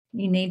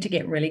You need to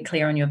get really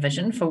clear on your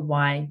vision for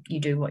why you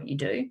do what you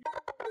do.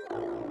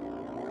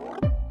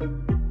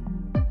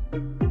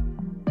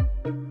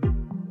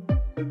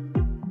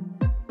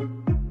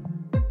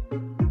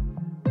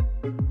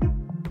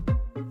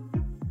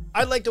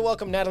 I'd like to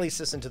welcome Natalie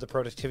Sisson to the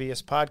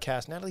Productiviest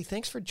podcast. Natalie,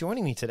 thanks for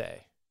joining me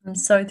today. I'm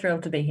so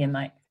thrilled to be here,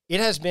 mate. It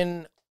has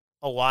been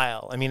a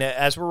while. I mean,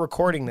 as we're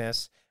recording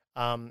this,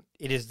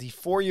 it is the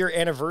 4-year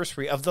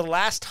anniversary of the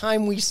last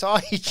time we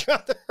saw each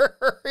other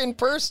in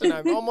person.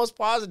 I'm almost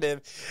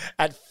positive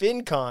at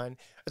FinCon.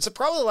 It's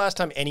probably the last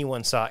time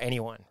anyone saw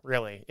anyone,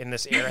 really, in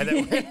this era that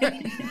we're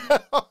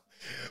in.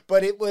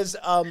 But it was,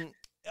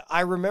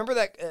 I remember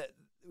that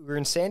we were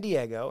in San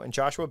Diego, and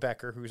Joshua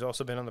Becker, who's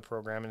also been on the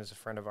program and is a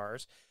friend of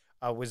ours,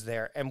 was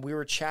there, and we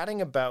were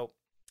chatting about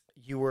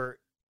you were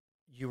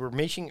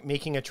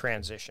making a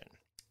transition,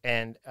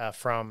 and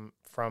from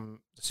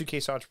the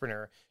suitcase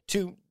entrepreneur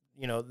to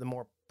the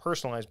more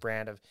personalized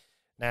brand of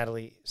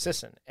Natalie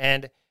Sisson,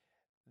 and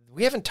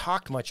we haven't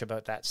talked much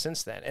about that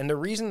since then. And the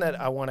reason that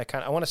I want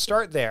to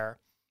start there,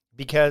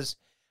 because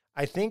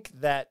I think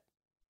that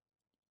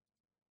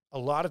a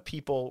lot of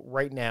people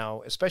right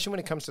now, especially when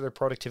it comes to their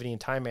productivity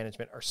and time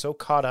management, are so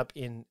caught up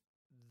in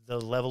the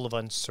level of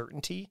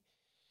uncertainty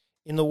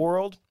in the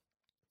world.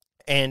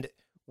 And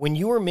when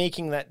you were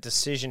making that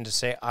decision to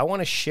say, I want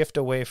to shift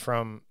away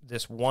from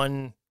this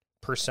one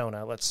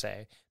persona, let's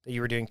say, that you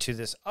were doing to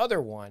this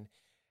other one,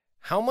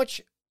 how much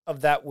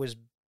of that was,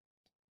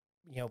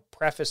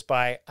 prefaced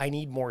by, I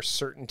need more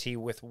certainty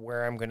with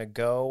where I'm going to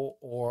go,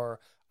 or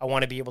I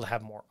want to be able to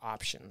have more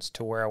options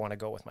to where I want to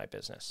go with my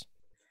business?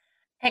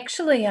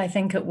 Actually, I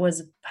think it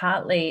was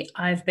partly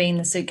I've been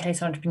the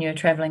suitcase entrepreneur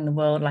traveling the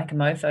world like a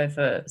mofo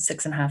for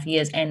 6.5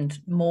 years and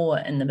more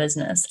in the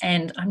business.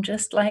 And I'm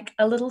just like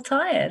a little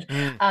tired.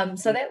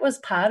 So that was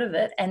part of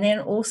it. And then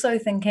also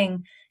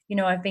thinking,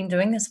 I've been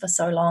doing this for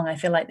so long. I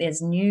feel like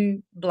there's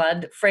new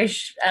blood,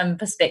 fresh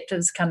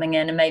perspectives coming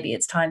in. And maybe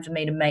it's time for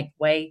me to make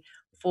way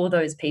for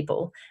those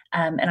people.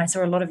 And I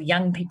saw a lot of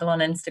young people on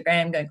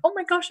Instagram going, oh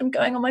my gosh, I'm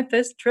going on my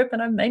first trip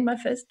and I've made my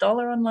first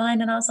dollar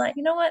online. And I was like,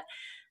 you know what?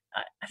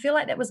 I feel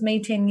like that was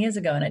me 10 years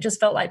ago, and it just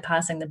felt like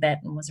passing the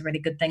baton was a really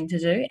good thing to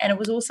do. And it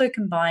was also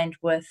combined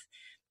with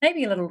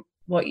maybe a little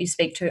what you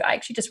speak to. I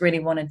actually just really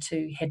wanted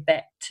to head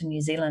back to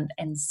New Zealand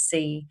and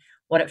see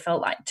what it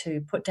felt like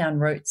to put down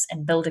roots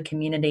and build a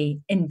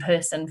community in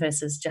person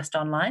versus just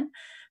online.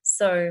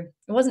 So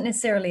it wasn't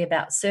necessarily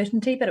about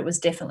certainty, but it was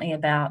definitely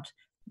about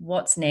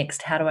what's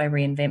next, how do I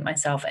reinvent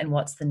myself, and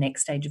what's the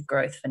next stage of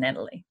growth for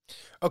Natalie.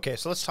 Okay,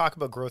 so let's talk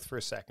about growth for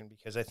a second,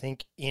 because I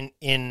think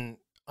in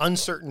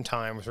uncertain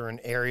times, or in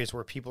areas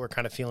where people are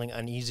kind of feeling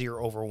uneasy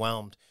or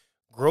overwhelmed,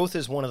 growth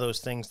is one of those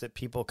things that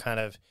people kind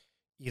of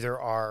either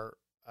are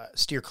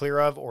steer clear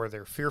of, or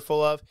they're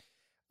fearful of.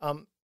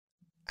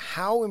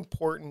 How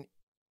important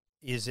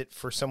is it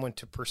for someone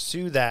to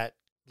pursue that,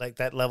 like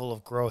that level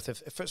of growth,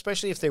 if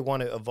especially if they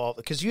want to evolve?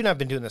 Because you and I've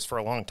been doing this for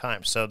a long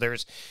time, so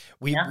there's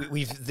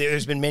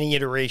been many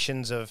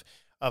iterations of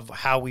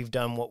how we've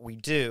done what we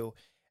do.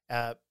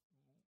 I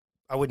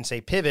wouldn't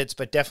say pivots,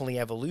 but definitely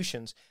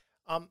evolutions.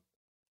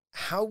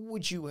 How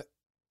would you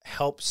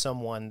help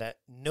someone that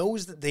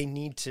knows that they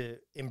need to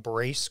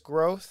embrace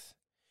growth,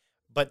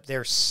 but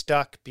they're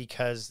stuck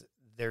because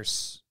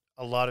there's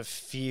a lot of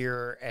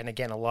fear and,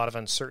 again, a lot of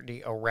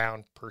uncertainty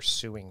around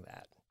pursuing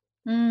that?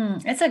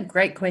 It's a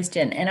great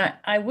question. And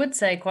I would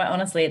say, quite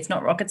honestly, it's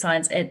not rocket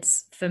science.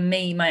 It's, for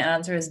me, my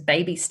answer is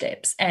baby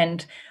steps.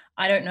 And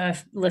I don't know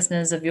if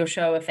listeners of your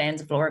show are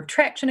fans of law of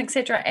attraction,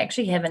 etc. I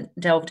actually haven't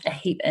delved a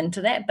heap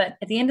into that. But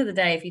at the end of the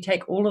day, if you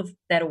take all of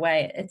that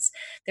away,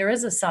 there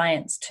is a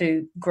science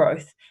to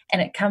growth.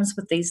 And it comes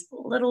with these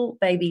little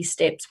baby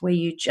steps where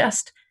you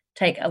just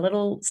take a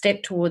little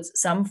step towards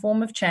some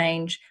form of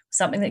change,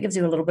 something that gives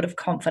you a little bit of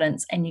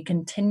confidence, and you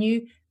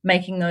continue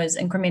making those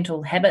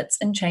incremental habits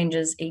and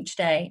changes each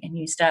day. And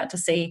you start to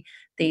see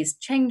these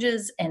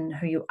changes in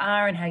who you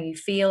are and how you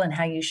feel and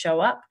how you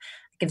show up.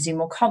 Gives you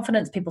more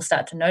confidence. People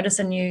start to notice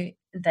in you.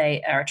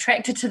 They are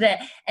attracted to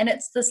that. And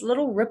it's this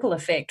little ripple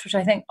effect, which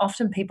I think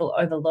often people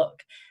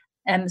overlook.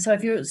 So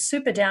if you're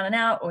super down and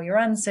out, or you're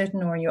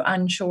uncertain, or you're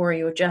unsure, or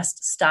you're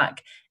just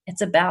stuck,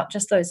 it's about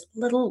just those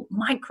little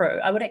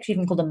I would actually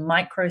even call them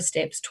micro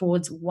steps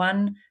towards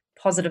one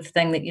positive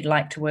thing that you'd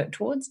like to work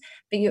towards.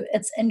 But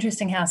it's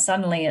interesting how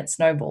suddenly it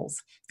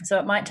snowballs. So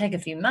it might take a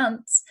few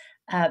months,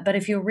 but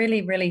if you're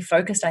really, really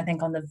focused, I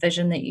think, on the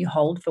vision that you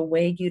hold for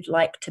where you'd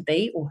like to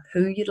be, or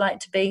who you'd like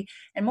to be,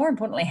 and more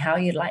importantly, how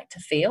you'd like to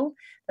feel,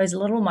 those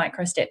little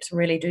micro steps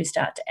really do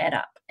start to add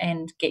up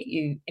and get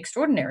you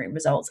extraordinary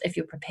results if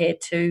you're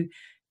prepared to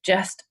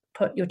just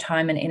put your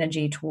time and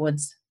energy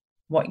towards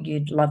what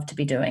you'd love to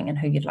be doing and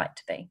who you'd like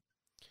to be.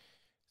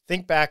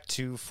 Think back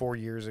to 4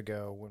 years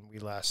ago when we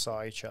last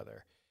saw each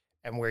other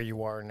and where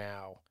you are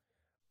now.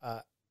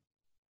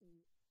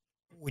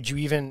 Would you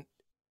even...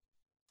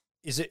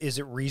 Is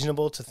it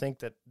reasonable to think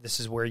that this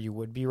is where you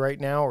would be right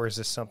now? Or is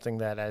this something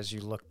that as you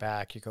look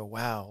back, you go,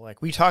 wow,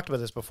 like we talked about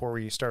this before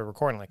we started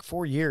recording, like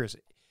 4 years,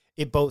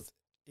 it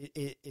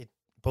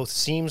both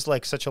seems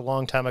like such a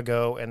long time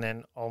ago and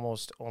then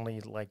almost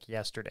only like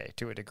yesterday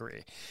to a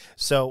degree.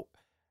 So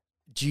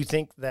do you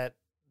think that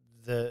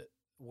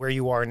where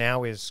you are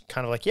now is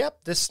kind of like,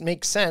 yep, this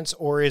makes sense?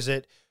 Or is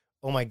it,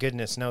 oh my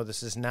goodness, no,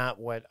 this is not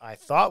what I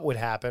thought would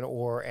happen?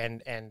 Or,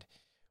 and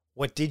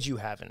what did you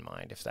have in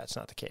mind if that's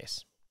not the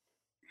case?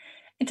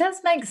 It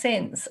does make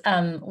sense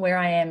where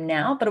I am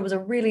now, but it was a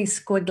really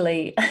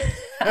squiggly,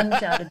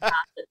 uncharted path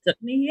that took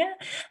me here.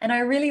 And I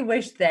really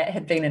wish that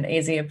had been an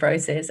easier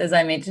process. As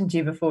I mentioned to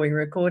you before we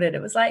recorded,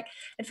 it was like,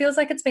 it feels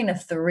like it's been a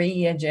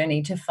 3-year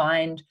journey to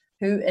find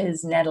who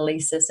is Natalie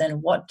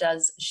Sisson, what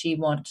does she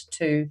want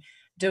to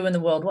do in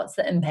the world, what's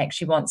the impact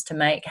she wants to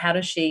make, how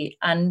does she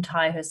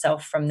untie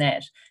herself from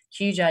that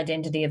huge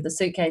identity of the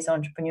suitcase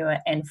entrepreneur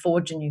and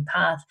forge a new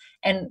path,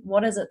 and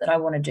what is it that I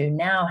want to do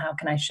now, how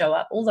can I show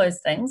up, all those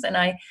things.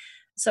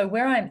 So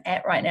where I'm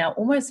at right now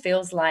almost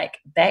feels like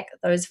back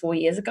those 4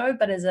 years ago,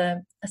 but as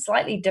a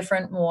slightly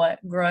different, more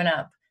grown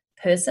up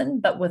person,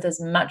 but with as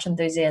much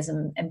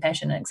enthusiasm and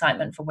passion and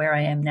excitement for where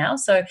I am now.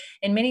 So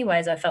in many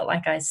ways, I felt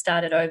like I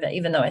started over,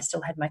 even though I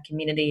still had my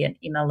community and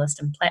email list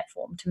and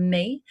platform. To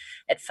me,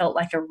 it felt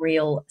like a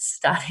real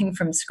starting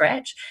from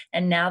scratch.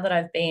 And now that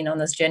I've been on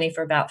this journey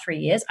for about 3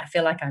 years, I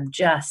feel like I'm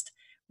just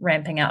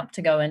ramping up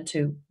to go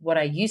into what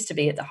I used to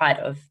be at the height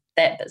of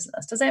that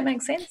business. Does that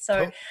make sense?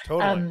 So,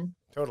 Totally.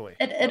 Totally.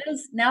 it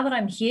is, now that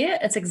I'm here,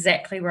 it's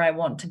exactly where I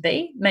want to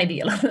be,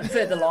 maybe a little bit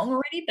further along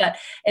already, but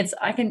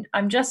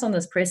I'm just on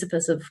this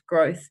precipice of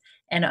growth.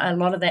 And a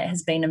lot of that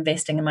has been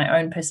investing in my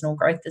own personal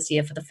growth this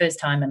year for the first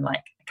time in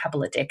like a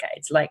couple of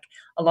decades, like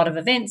a lot of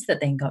events that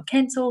then got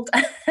cancelled,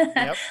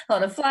 Yep. a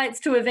lot of flights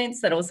to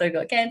events that also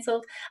got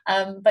cancelled.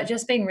 But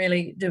just been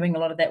really doing a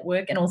lot of that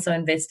work and also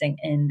investing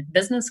in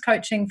business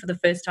coaching for the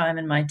first time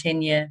in my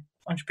 10-year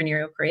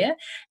entrepreneurial career.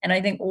 And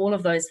I think all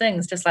of those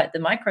things, just like the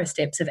micro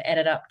steps, have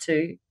added up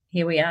to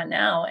here we are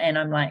now. And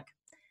I'm like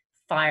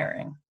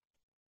firing.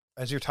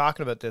 As you're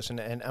talking about this,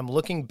 and I'm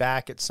looking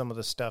back at some of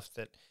the stuff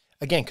that,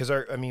 again, because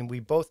we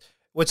both,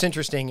 what's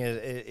interesting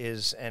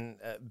is and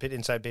a bit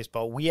inside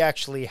baseball, we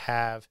actually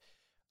have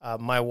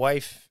my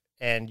wife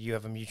and you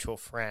have a mutual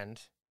friend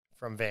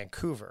from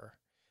Vancouver.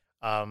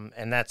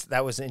 And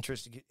that was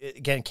interesting.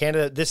 Again,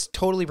 Canada, this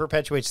totally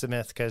perpetuates the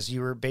myth because you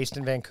were based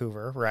in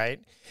Vancouver, right?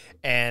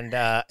 And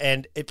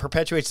it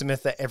perpetuates the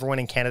myth that everyone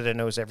in Canada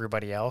knows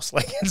everybody else.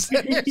 Like,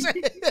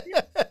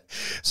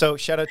 so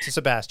shout out to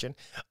Sebastian.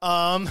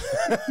 But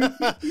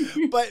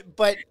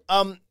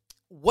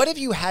what have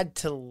you had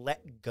to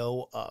let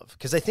go of?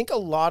 Because I think a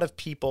lot of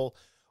people,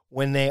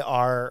 when they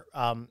are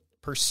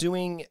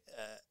pursuing,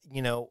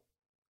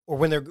 or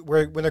when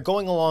they're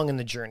going along in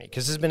the journey,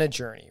 because this has been a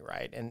journey,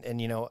 right? And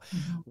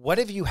Mm-hmm. what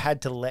have you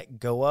had to let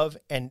go of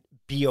and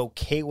be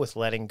okay with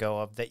letting go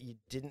of that you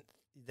didn't,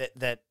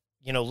 that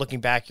looking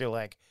back, you're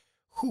like,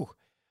 whew,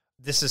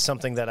 this is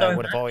something that I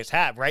would have always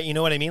had, right? You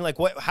know what I mean? Like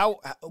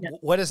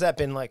what has that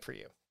been like for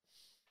you?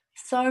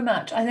 So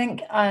much. I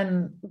think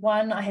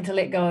one, I had to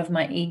let go of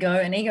my ego.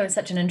 And ego is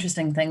such an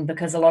interesting thing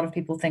because a lot of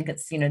people think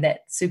it's,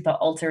 that super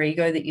alter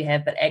ego that you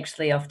have, but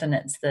actually often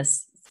it's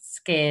this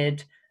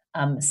scared,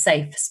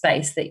 safe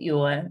space that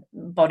your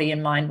body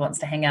and mind wants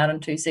to hang out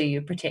into, so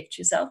you protect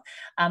yourself.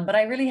 But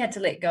I really had to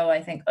let go,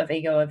 I think, of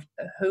ego, of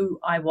who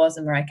I was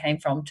and where I came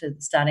from, to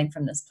starting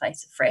from this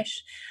place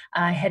afresh.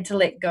 I had to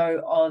let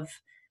go of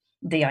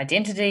the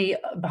identity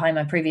behind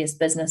my previous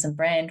business and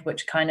brand,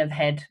 which kind of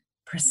had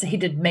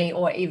preceded me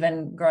or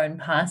even grown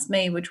past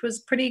me, which was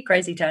pretty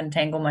crazy to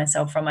untangle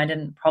myself from. I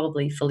didn't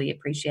probably fully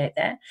appreciate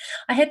that.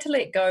 I had to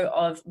let go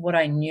of what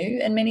I knew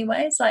in many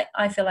ways. Like,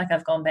 I feel like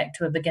I've gone back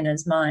to a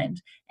beginner's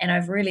mind, and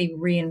I've really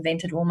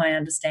reinvented all my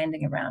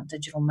understanding around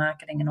digital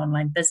marketing and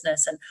online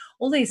business, and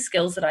all these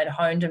skills that I'd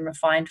honed and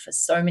refined for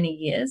so many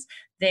years,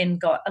 then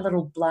got a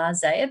little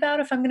blasé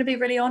about, if I'm going to be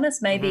really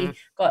honest, maybe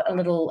got a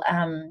little,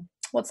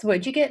 what's the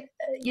word? You get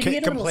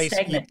a little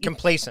stagnant.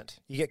 Complacent.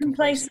 You get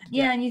complacent.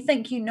 Yeah. And you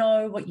think you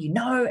know what you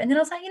know. And then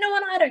I was like, you know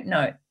what? I don't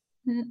know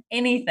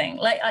anything.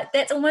 Like,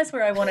 that's almost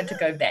where I wanted to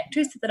go back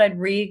to, so that I'd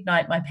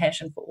reignite my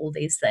passion for all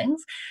these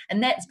things.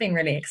 And that's been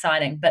really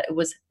exciting, but it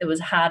was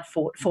hard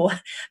fought for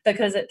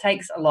because it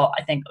takes a lot,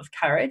 I think, of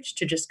courage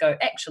to just go,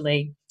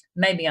 actually,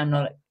 maybe I'm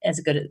not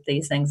as good at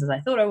these things as I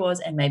thought I was,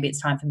 and maybe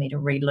it's time for me to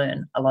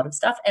relearn a lot of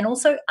stuff and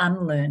also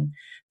unlearn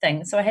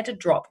things. So I had to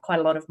drop quite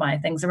a lot of my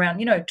things around,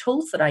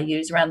 tools that I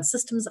use, around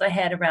systems that I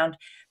had, around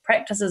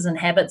practices and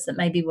habits that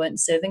maybe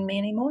weren't serving me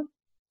anymore.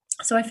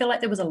 So I feel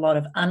like there was a lot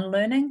of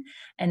unlearning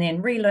and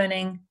then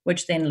relearning,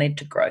 which then led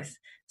to growth.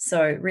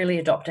 So really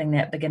adopting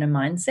that beginner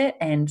mindset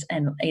and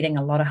eating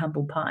a lot of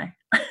humble pie.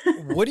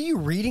 What are you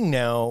reading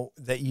now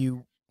that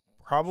you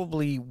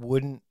probably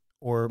wouldn't,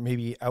 or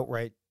maybe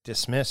outright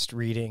dismissed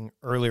reading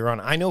earlier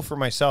on? I know for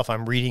myself,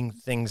 I'm reading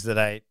things that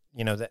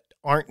that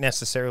aren't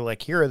necessarily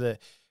like, here are the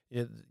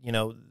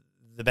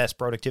best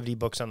productivity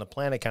books on the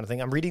planet kind of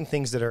thing. I'm reading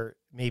things that are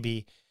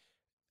maybe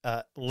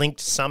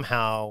linked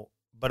somehow,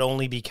 but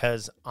only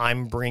because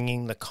I'm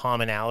bringing the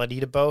commonality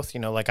to both.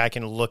 Like, I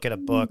can look at a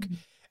book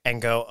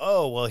and go,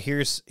 oh, well,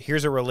 here's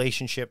a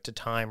relationship to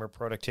time or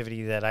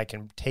productivity that I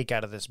can take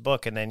out of this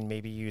book and then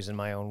maybe use in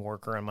my own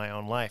work or in my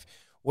own life.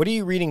 What are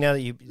you reading now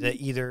that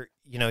either,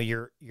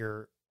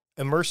 you're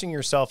immersing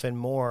yourself in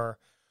more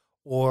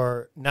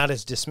or not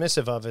as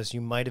dismissive of as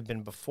you might have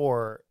been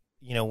before,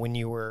 when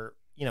you were,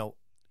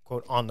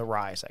 quote, on the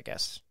rise, I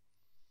guess?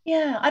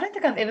 Yeah, I don't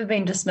think I've ever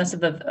been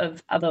dismissive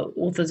of other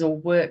authors or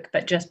work,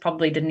 but just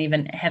probably didn't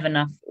even have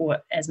enough or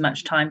as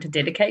much time to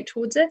dedicate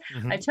towards it.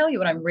 Mm-hmm. I tell you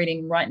what I'm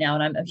reading right now,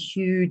 and I'm a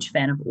huge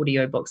fan of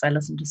audiobooks. I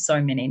listen to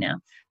so many now.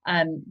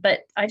 But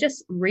I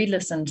just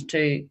re-listened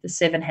to The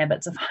 7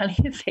 Habits of Highly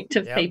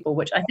Effective Yep. People,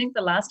 which I think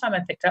the last time I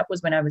picked up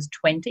was when I was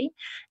 20,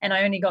 and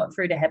I only got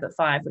through to habit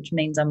 5, which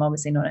means I'm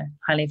obviously not a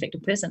highly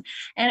effective person.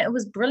 And it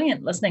was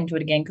brilliant listening to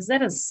it again because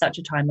that is such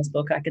a timeless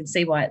book. I can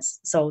see why it's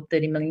sold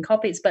 30 million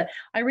copies, but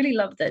I really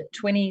love that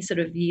 20 sort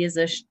of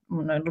years-ish, a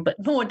little bit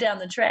more down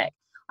the track,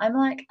 I'm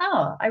like,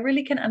 oh, I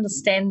really can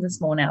understand this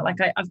more now. Like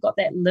I've got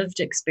that lived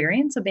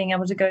experience of being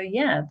able to go,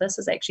 yeah,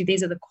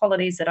 these are the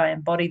qualities that I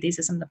embody. These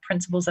are some of the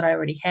principles that I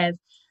already have.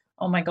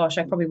 Oh my gosh,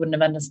 I probably wouldn't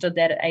have understood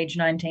that at age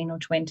 19 or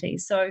 20.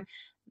 So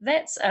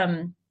that's,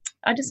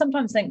 I just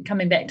sometimes think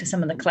coming back to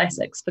some of the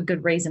classics for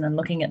good reason and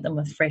looking at them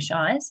with fresh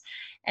eyes.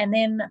 And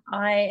then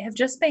I have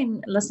just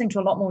been listening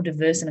to a lot more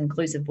diverse and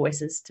inclusive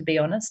voices, to be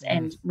honest,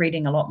 and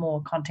reading a lot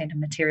more content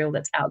and material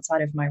that's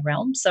outside of my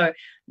realm. So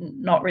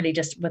not really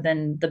just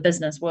within the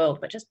business world,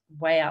 but just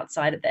way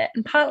outside of that.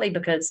 And partly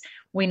because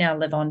we now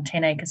live on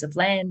 10 acres of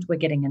land, we're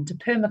getting into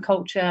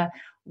permaculture,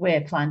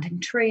 we're planting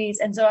trees.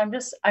 And so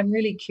I'm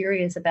really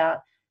curious about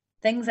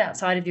things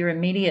outside of your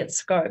immediate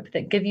scope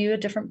that give you a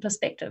different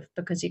perspective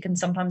because you can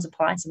sometimes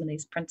apply some of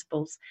these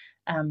principles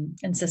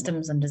and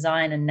systems and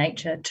design and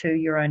nature to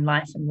your own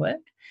life and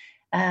work.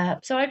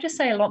 So I just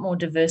say a lot more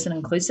diverse and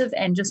inclusive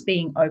and just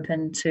being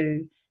open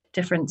to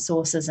different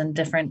sources and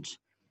different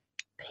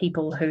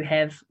people who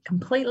have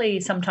completely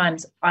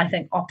sometimes I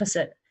think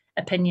opposite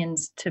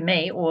opinions to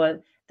me or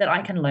that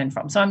I can learn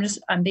from. So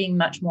I'm being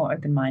much more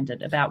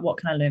open-minded about what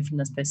can I learn from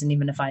this person,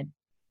 even if I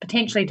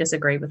potentially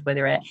disagree with where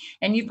they're at.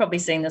 And you've probably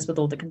seen this with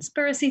all the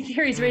conspiracy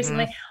theories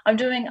recently. I'm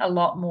doing a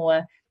lot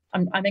more.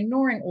 I'm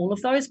ignoring all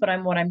of those,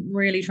 but what I'm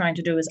really trying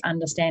to do is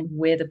understand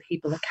where the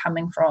people are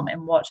coming from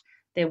and what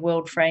their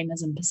world frame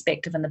is and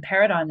perspective and the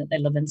paradigm that they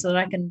live in so that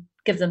I can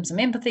give them some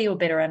empathy or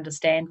better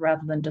understand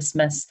rather than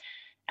dismiss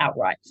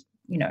outright,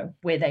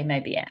 where they may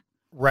be at.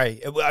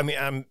 Right. I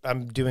mean,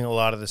 I'm doing a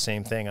lot of the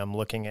same thing. I'm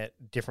looking at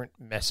different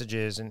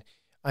messages and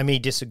I may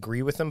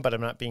disagree with them, but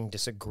I'm not being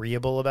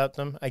disagreeable about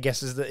them, I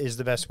guess is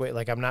the best way.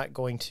 Like I'm not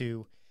going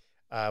to,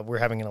 we're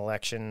having an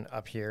election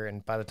up here.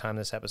 And by the time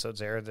this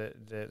episode's aired,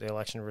 the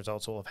election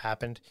results will have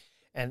happened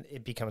and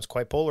it becomes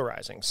quite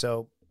polarizing.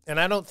 So, and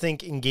I don't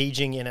think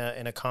engaging in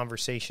a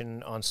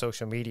conversation on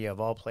social media of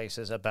all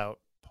places about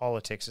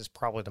politics is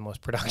probably the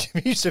most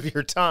productive use of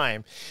your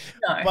time.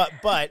 No.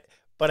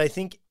 But I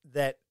think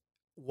that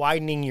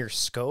widening your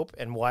scope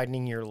and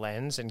widening your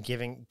lens and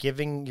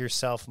giving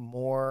yourself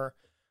more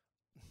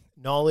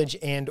knowledge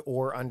and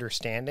or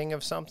understanding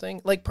of something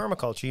like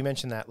permaculture. You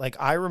mentioned that. Like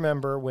I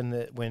remember when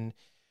the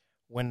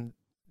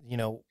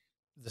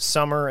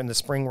summer and the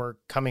spring were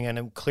coming in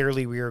and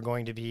clearly we were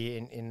going to be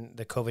in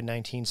the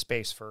COVID-19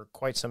 space for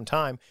quite some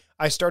time.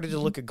 I started to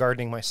look at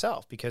gardening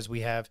myself because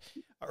we have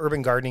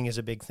urban gardening is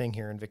a big thing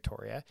here in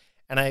Victoria.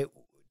 And I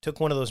took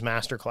one of those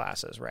master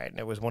classes, right? And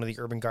it was one of the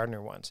urban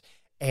gardener ones.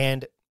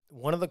 And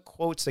one of the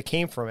quotes that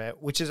came from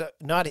it, which is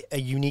not a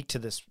unique to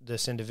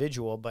this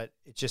individual, but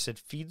it just said,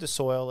 feed the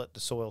soil, let the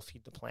soil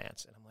feed the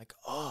plants. And I'm like,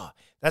 oh,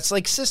 that's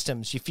like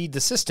systems. You feed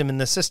the system and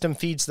the system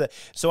feeds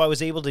so I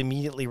was able to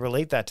immediately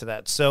relate that to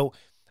that. So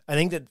I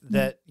think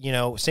that,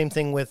 same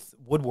thing with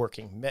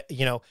woodworking,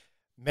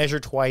 measure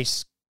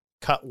twice,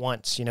 cut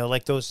once,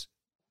 like those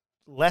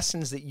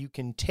lessons that you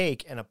can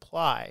take and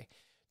apply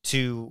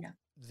to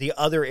the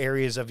other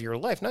areas of your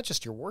life, not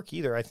just your work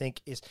either, I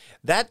think is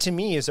that to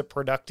me is a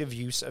productive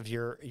use of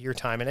your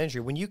time and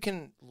energy. When you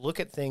can look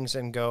at things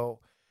and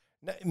go,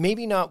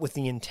 maybe not with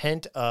the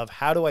intent of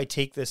how do I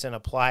take this and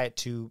apply it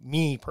to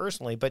me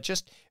personally, but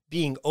just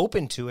being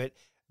open to it,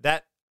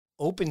 that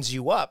opens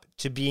you up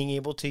to being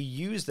able to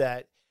use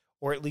that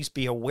or at least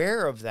be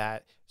aware of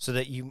that so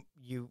that you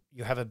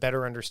have a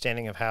better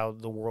understanding of how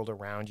the world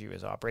around you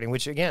is operating,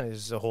 which again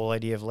is the whole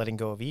idea of letting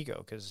go of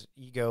ego, because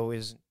ego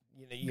is,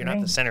 you're not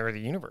the center of the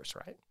universe,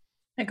 right?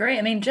 Agree.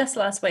 I mean, just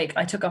last week,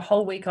 I took a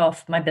whole week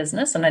off my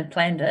business and I'd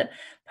planned it,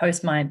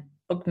 post my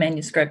book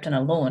manuscript and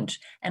a launch.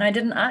 And I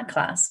did an art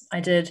class. I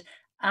did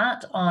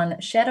art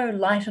on shadow,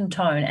 light, and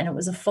tone. And it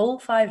was a full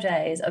 5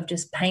 days of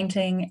just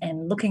painting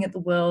and looking at the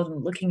world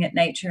and looking at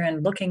nature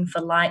and looking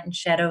for light and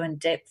shadow and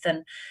depth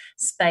and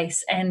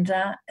space. And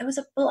it was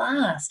a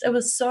blast. It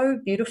was so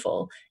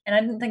beautiful. And I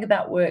didn't think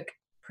about work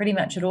pretty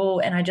much at all.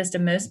 And I just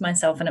immersed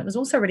myself. And it was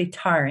also really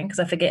tiring because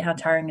I forget how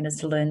tiring it is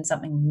to learn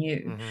something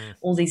new,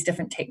 all these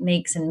different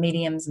techniques and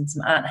mediums and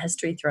some art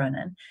history thrown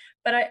in.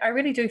 But I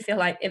really do feel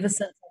like ever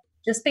since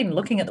I've just been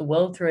looking at the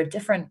world through a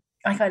different,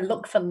 like I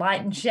look for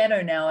light and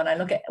shadow now and I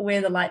look at where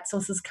the light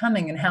source is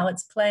coming and how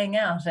it's playing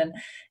out. And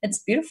it's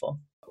beautiful.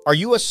 Are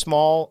you a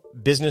small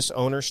business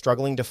owner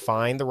struggling to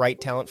find the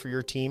right talent for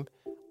your team?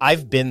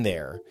 I've been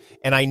there,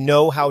 and I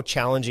know how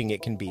challenging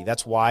it can be.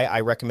 That's why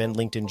I recommend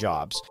LinkedIn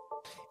Jobs.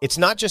 It's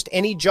not just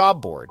any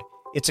job board.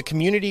 It's a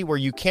community where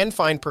you can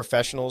find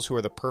professionals who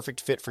are the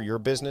perfect fit for your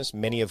business,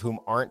 many of whom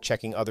aren't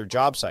checking other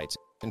job sites.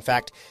 In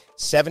fact,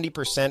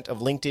 70% of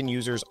LinkedIn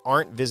users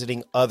aren't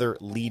visiting other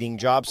leading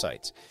job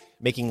sites,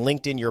 making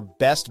LinkedIn your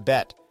best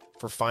bet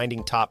for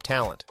finding top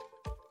talent.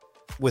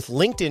 With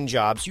LinkedIn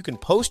Jobs, you can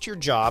post your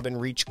job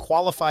and reach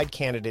qualified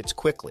candidates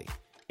quickly.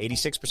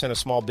 86% of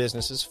small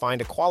businesses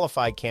find a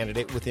qualified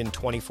candidate within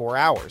 24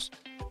 hours.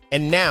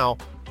 And now,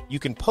 you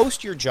can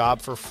post your job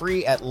for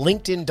free at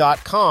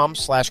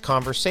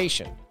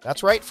linkedin.com/conversation.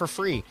 That's right, for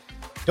free.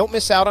 Don't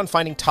miss out on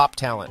finding top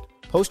talent.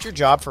 Post your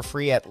job for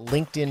free at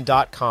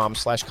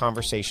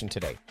linkedin.com/conversation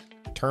today.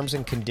 Terms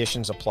and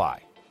conditions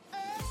apply.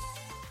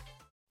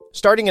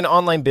 Starting an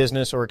online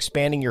business or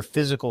expanding your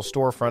physical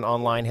storefront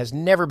online has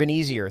never been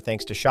easier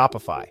thanks to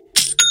Shopify.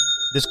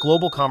 This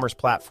global commerce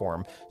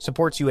platform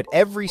supports you at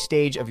every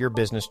stage of your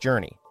business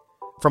journey.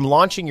 From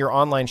launching your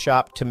online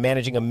shop to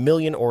managing 1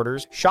 million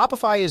orders,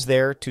 Shopify is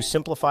there to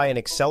simplify and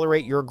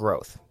accelerate your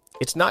growth.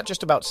 It's not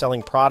just about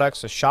selling products,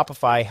 so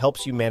Shopify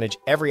helps you manage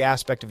every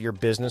aspect of your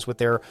business with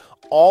their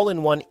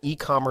all-in-one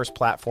e-commerce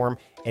platform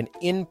and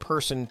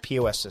in-person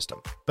POS system.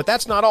 But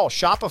that's not all.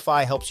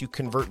 Shopify helps you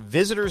convert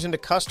visitors into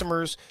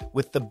customers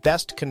with the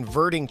best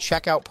converting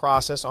checkout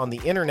process on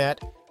the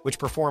internet, which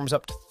performs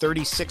up to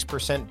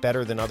 36%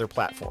 better than other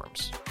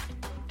platforms.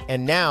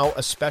 And now,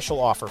 a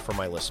special offer for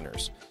my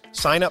listeners.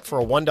 Sign up for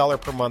a $1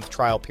 per month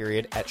trial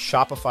period at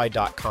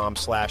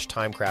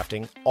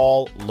shopify.com/timecrafting,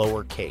 all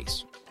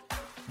lowercase.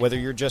 Whether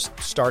you're just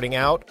starting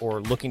out or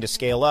looking to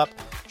scale up,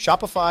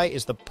 Shopify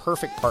is the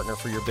perfect partner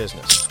for your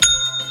business.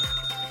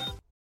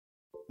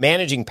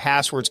 Managing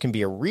passwords can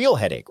be a real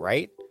headache,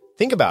 right?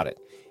 Think about it.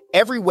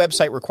 Every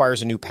website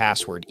requires a new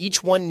password.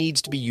 Each one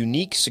needs to be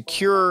unique,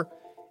 secure,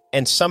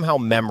 and somehow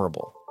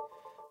memorable.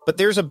 But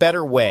there's a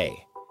better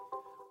way.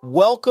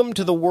 Welcome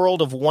to the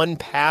world of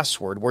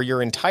 1Password, where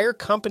your entire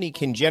company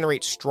can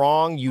generate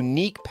strong,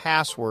 unique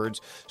passwords,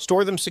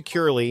 store them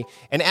securely,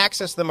 and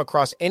access them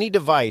across any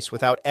device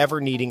without ever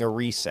needing a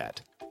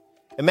reset.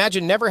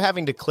 Imagine never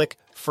having to click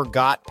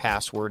Forgot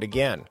Password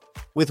again.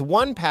 With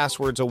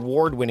 1Password's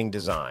award-winning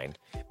design,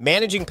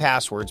 managing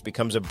passwords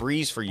becomes a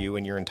breeze for you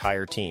and your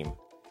entire team.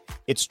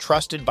 It's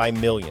trusted by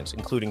millions,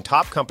 including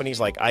top companies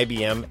like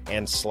IBM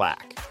and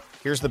Slack.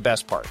 Here's the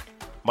best part.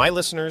 My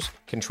listeners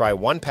can try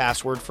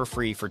 1Password for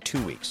free for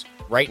 2 weeks.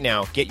 Right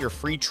now, get your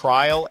free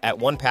trial at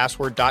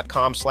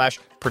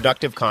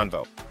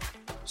onepassword.com/productiveconvo.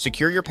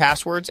 Secure your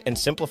passwords and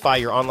simplify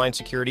your online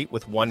security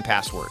with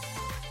 1Password.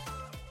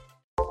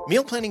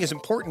 Meal planning is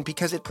important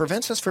because it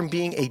prevents us from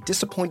being a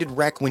disappointed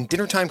wreck when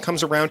dinner time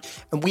comes around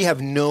and we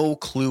have no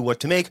clue what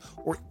to make,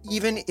 or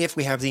even if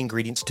we have the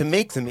ingredients to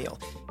make the meal.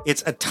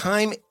 It's a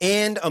time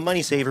and a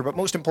money saver, but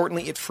most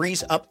importantly, it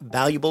frees up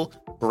valuable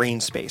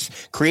brain space.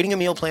 Creating a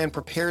meal plan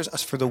prepares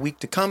us for the week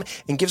to come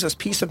and gives us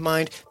peace of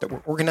mind that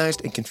we're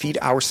organized and can feed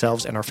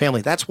ourselves and our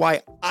family. That's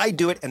why I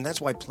do it, and that's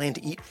why Plan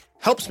to Eat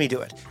helps me do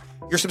it.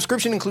 Your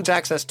subscription includes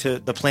access to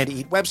the Plan to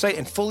Eat website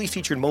and fully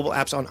featured mobile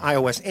apps on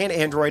iOS and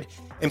Android.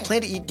 And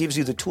Plan to Eat gives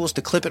you the tools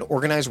to clip and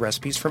organize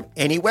recipes from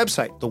any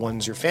website, the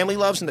ones your family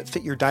loves and that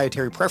fit your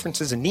dietary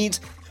preferences and needs.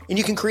 And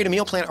you can create a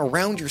meal plan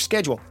around your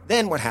schedule.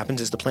 Then what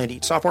happens is the Plan to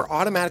Eat software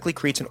automatically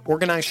creates an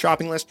organized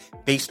shopping list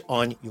based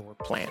on your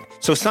plan.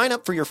 So sign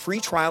up for your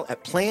free trial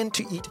at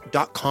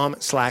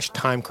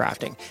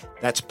plantoeat.com/timecrafting.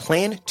 That's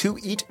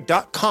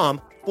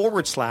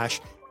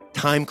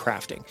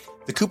plantoeat.com/timecrafting.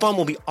 The coupon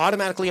will be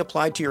automatically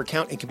applied to your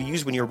account and can be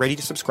used when you're ready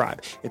to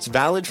subscribe. It's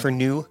valid for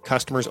new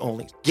customers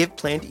only. Give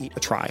Plan to Eat a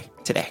try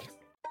today.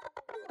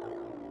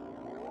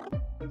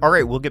 All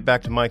right, we'll get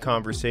back to my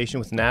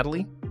conversation with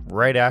Natalie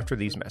right after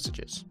these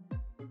messages.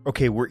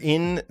 Okay, we're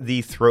in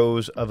the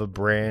throes of a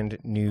brand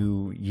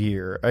new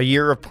year, a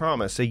year of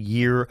promise, a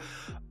year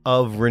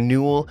of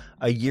renewal,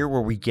 a year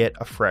where we get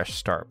a fresh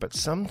start. But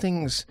some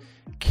things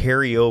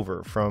carry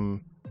over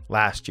from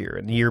last year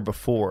and the year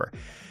before.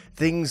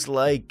 Things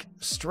like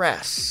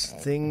stress,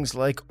 things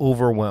like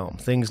overwhelm,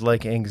 things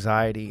like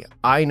anxiety.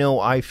 I know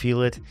I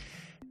feel it,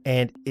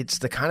 and it's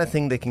the kind of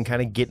thing that can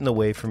kind of get in the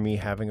way for me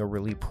having a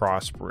really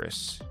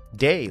prosperous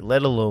day,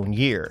 let alone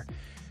year.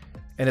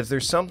 And if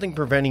there's something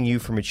preventing you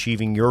from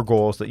achieving your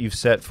goals that you've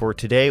set for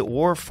today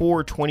or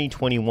for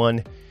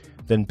 2021,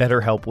 then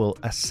BetterHelp will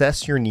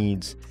assess your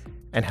needs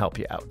and help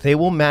you out. They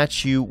will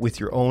match you with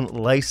your own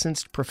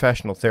licensed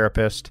professional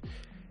therapist.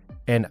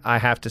 And I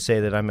have to say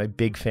that I'm a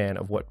big fan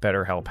of what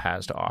BetterHelp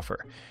has to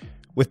offer.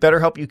 With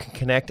BetterHelp, you can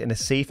connect in a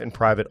safe and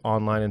private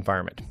online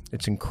environment.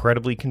 It's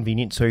incredibly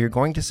convenient, so you're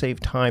going to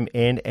save time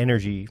and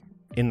energy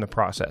in the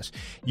process.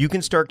 You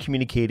can start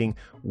communicating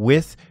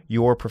with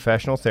your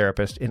professional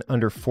therapist in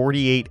under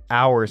 48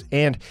 hours,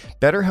 and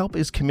BetterHelp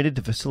is committed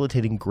to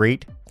facilitating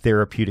great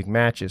therapeutic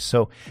matches,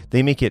 so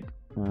they make it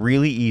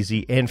really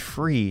easy and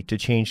free to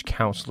change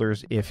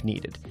counselors if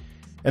needed.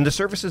 And the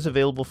service is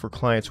available for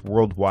clients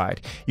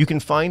worldwide. You can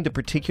find the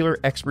particular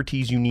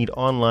expertise you need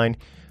online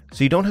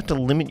so you don't have to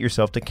limit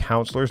yourself to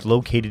counselors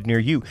located near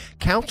you,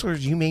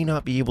 counselors you may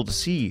not be able to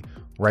see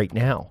right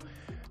now.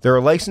 There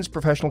are licensed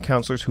professional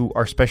counselors who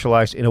are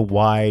specialized in a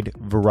wide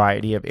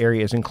variety of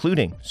areas,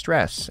 including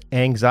stress,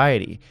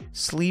 anxiety,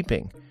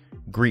 sleeping,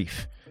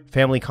 grief,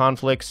 family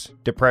conflicts,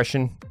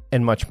 depression,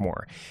 and much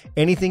more.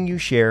 Anything you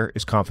share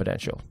is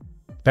confidential.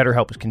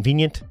 BetterHelp is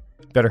convenient.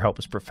 BetterHelp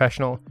is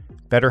professional.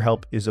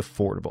 BetterHelp is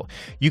affordable.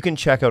 You can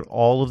check out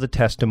all of the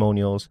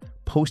testimonials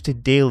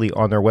posted daily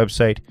on their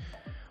website,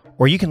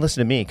 or you can listen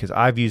to me because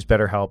I've used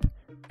BetterHelp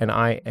and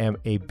I am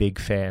a big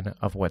fan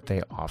of what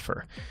they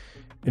offer.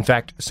 In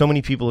fact, so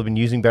many people have been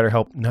using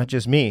BetterHelp, not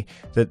just me,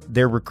 that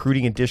they're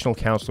recruiting additional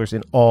counselors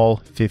in all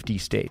 50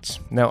 states.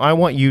 Now, I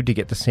want you to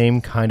get the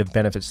same kind of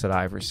benefits that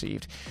I've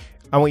received.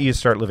 I want you to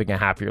start living a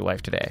happier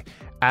life today.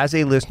 As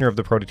a listener of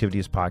the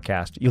Productivityist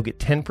podcast, you'll get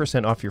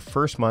 10% off your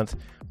first month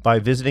by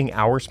visiting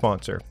our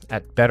sponsor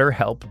at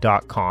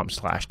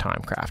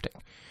betterhelp.com/timecrafting.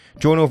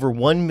 Join over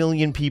 1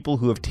 million people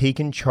who have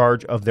taken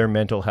charge of their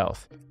mental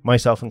health,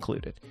 myself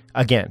included.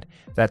 Again,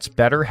 that's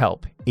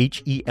BetterHelp,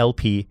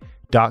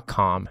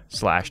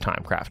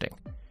 HELP.com/timecrafting.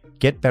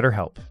 Get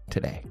BetterHelp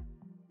today.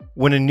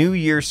 When a new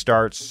year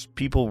starts,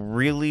 people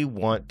really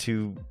want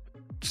to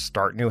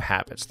start new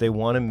habits. They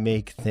want to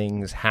make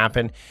things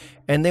happen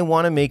and they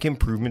want to make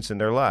improvements in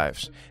their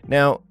lives.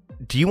 Now,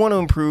 do you want to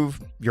improve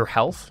your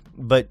health,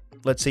 but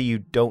let's say you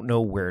don't know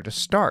where to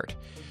start?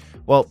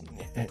 Well,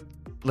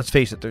 let's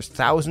face it, there's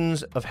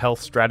thousands of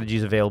health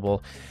strategies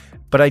available,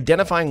 but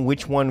identifying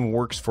which one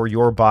works for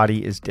your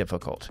body is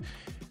difficult.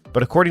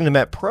 But according to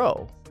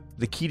MetPro,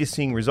 the key to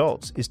seeing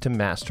results is to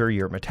master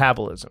your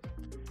metabolism.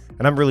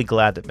 And I'm really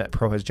glad that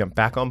MetPro has jumped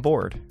back on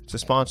board to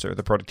sponsor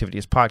the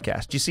Productivityist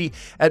podcast. You see,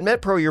 at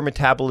MetPro, your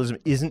metabolism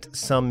isn't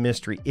some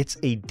mystery. It's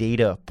a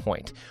data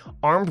point.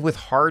 Armed with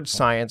hard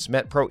science,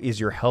 MetPro is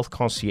your health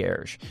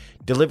concierge,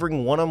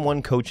 delivering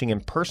one-on-one coaching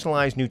and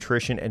personalized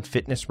nutrition and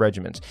fitness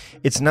regimens.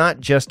 It's not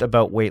just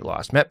about weight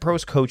loss.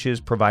 MetPro's coaches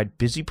provide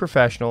busy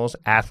professionals,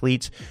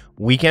 athletes,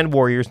 weekend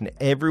warriors, and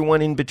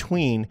everyone in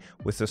between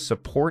with the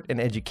support and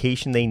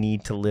education they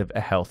need to live a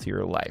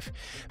healthier life.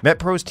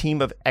 MetPro's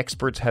team of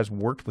experts has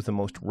worked with the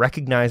most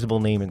recognizable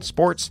name in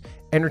sports,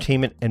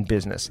 entertainment, and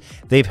business.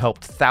 They've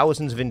helped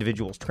thousands of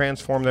individuals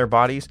transform their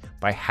bodies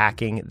by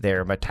hacking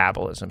their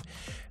metabolism.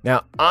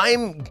 Now,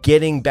 I'm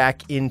getting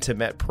back into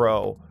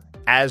MetPro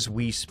as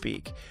we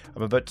speak.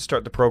 I'm about to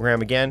start the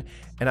program again,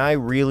 and I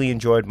really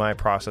enjoyed my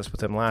process with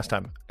them last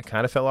time. I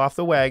kind of fell off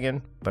the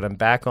wagon, but I'm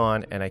back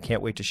on, and I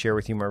can't wait to share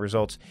with you my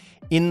results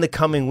in the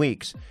coming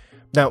weeks.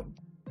 Now,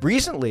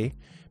 recently,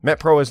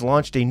 MetPro has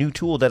launched a new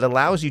tool that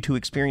allows you to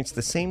experience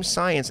the same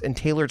science and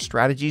tailored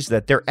strategies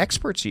that their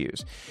experts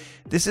use.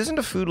 This isn't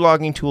a food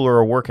logging tool or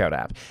a workout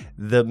app.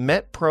 The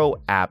MetPro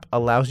app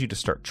allows you to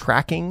start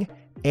tracking,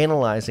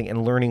 analyzing,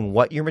 and learning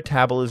what your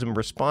metabolism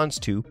responds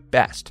to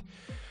best.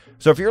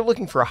 So if you're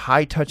looking for a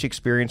high-touch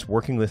experience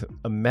working with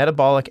a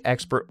metabolic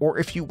expert, or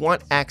if you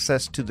want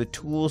access to the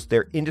tools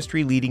their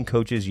industry-leading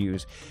coaches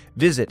use,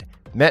 visit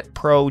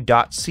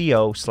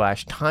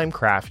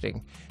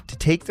metpro.co/timecrafting to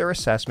take their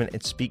assessment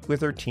and speak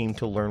with their team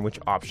to learn which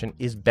option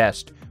is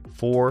best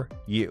for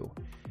you.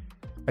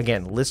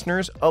 Again,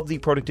 listeners of the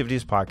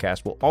Productivityist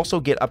podcast will also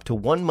get up to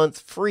 1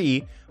 month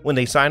free when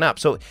they sign up.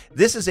 So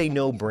this is a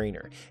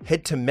no-brainer.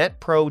 Head to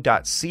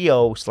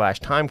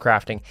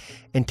metpro.co/timecrafting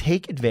and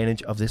take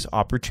advantage of this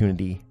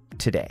opportunity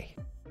today.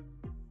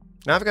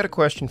 Now I've got a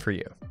question for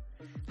you.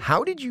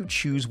 How did you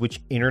choose which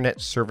internet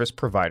service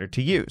provider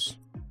to use?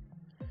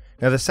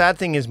 Now, the sad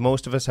thing is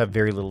most of us have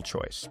very little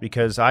choice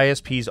because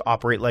ISPs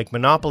operate like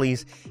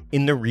monopolies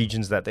in the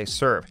regions that they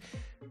serve.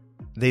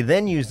 They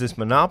then use this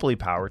monopoly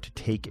power to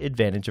take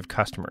advantage of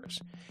customers.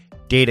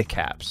 Data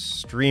caps,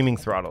 streaming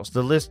throttles,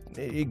 the list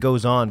it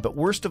goes on. But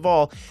worst of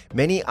all,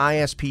 many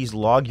ISPs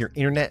log your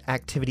internet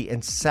activity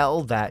and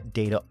sell that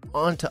data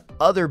onto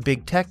other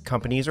big tech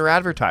companies or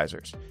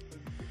advertisers.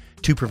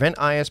 To prevent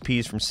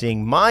ISPs from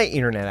seeing my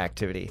internet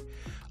activity,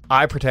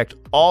 I protect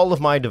all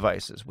of my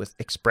devices with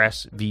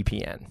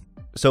ExpressVPN.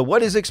 So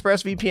what is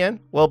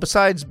ExpressVPN? Well,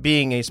 besides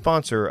being a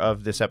sponsor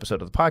of this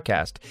episode of the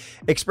podcast,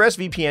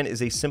 ExpressVPN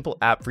is a simple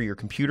app for your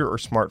computer or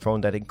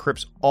smartphone that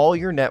encrypts all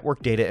your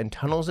network data and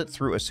tunnels it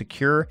through a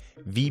secure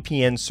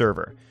VPN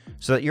server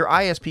so that your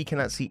ISP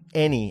cannot see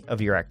any of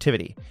your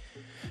activity.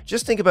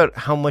 Just think about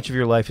how much of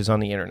your life is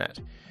on the internet.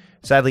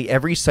 Sadly,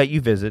 every site you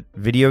visit,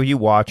 video you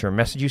watch, or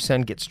message you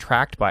send gets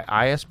tracked by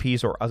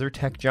ISPs or other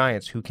tech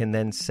giants who can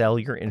then sell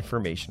your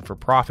information for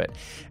profit.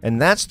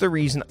 And that's the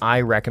reason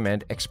I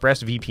recommend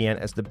ExpressVPN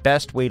as the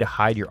best way to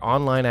hide your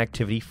online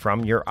activity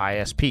from your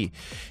ISP.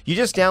 You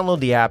just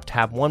download the app,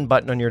 tap one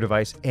button on your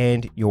device,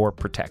 and you're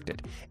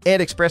protected.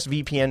 And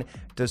ExpressVPN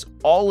does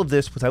all of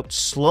this without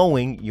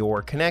slowing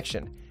your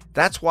connection.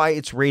 That's why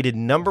it's rated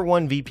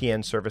 #1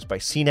 VPN service by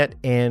CNET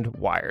and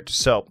Wired.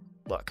 So,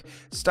 Look,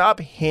 stop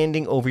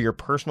handing over your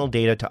personal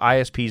data to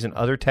ISPs and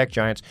other tech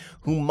giants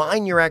who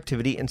mine your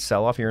activity and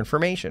sell off your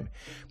information.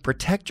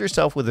 Protect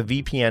yourself with a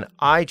VPN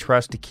I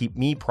trust to keep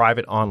me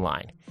private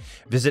online.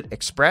 Visit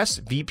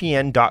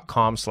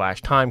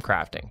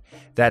expressvpn.com/timecrafting.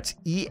 That's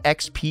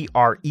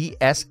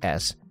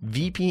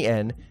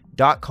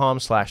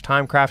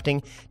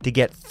expressvpn.com/timecrafting to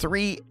get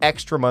 3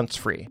 extra months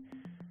free.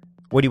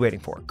 What are you waiting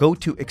for? Go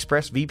to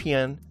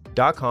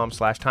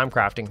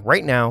expressvpn.com/timecrafting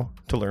right now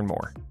to learn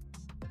more.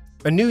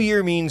 A new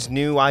year means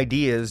new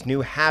ideas,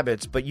 new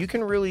habits, but you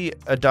can really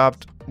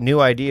adopt new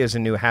ideas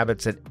and new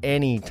habits at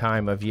any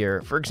time of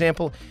year. For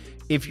example,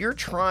 if you're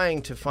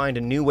trying to find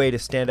a new way to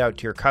stand out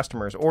to your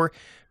customers or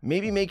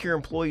maybe make your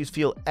employees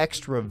feel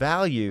extra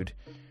valued,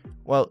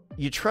 well,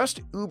 you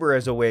trust Uber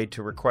as a way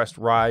to request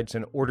rides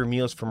and order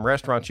meals from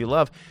restaurants you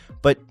love,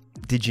 but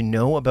did you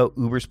know about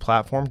Uber's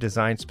platform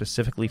designed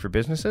specifically for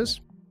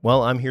businesses?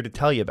 Well, I'm here to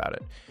tell you about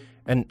it.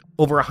 And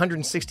over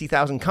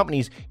 160,000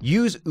 companies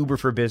use Uber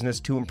for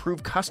Business to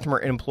improve customer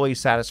and employee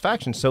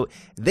satisfaction, so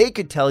they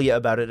could tell you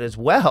about it as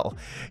well.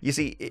 You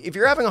see, if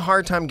you're having a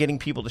hard time getting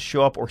people to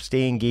show up or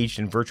stay engaged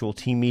in virtual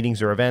team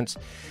meetings or events,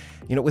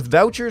 with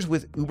vouchers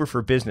with Uber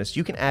for Business,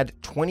 you can add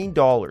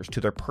 $20 to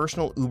their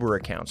personal Uber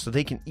account so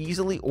they can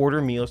easily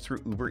order meals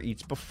through Uber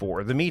Eats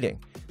before the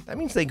meeting. That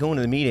means they go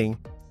into the meeting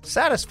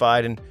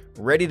satisfied and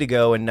ready to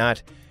go and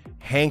not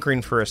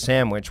hankering for a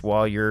sandwich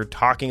while you're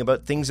talking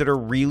about things that are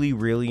really,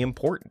 really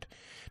important.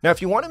 Now, if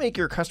you want to make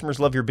your customers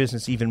love your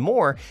business even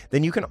more,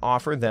 then you can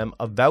offer them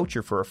a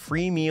voucher for a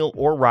free meal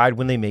or ride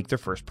when they make their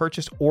first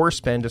purchase or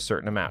spend a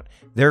certain amount.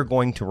 They're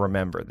going to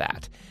remember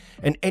that.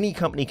 And any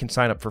company can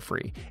sign up for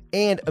free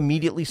and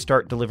immediately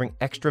start delivering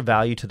extra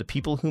value to the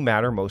people who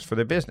matter most for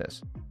their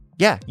business.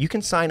 Yeah, you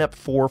can sign up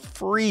for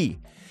free.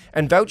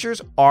 And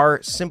vouchers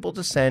are simple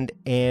to send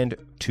and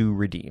to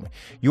redeem.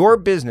 Your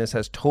business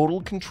has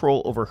total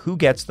control over who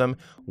gets them,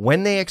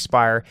 when they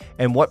expire,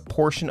 and what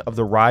portion of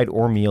the ride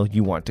or meal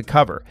you want to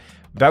cover.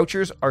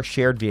 Vouchers are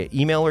shared via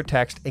email or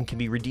text and can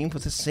be redeemed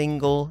with a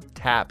single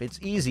tap. It's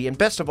easy. And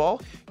best of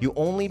all, you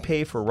only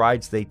pay for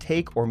rides they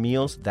take or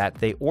meals that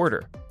they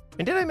order.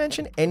 And did I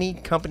mention any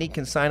company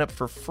can sign up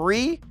for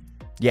free?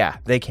 Yeah,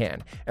 they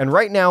can. And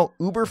right now,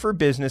 Uber for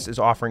Business is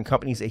offering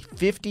companies a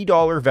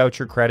 $50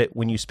 voucher credit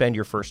when you spend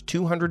your first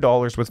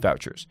 $200 with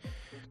vouchers.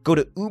 Go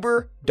to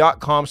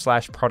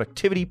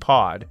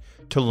uber.com/productivitypod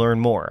to learn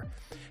more.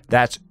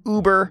 That's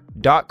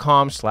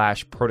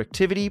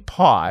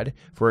uber.com/productivitypod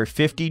for a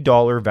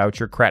 $50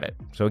 voucher credit.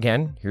 So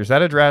again, here's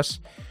that address,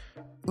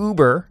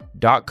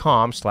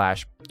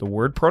 uber.com/the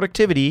word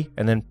productivity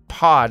and then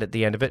pod at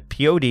the end of it,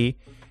 POD,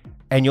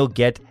 and you'll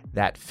get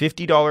that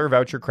 $50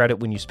 voucher credit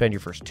when you spend your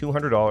first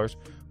 $200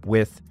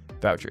 with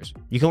vouchers.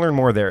 You can learn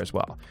more there as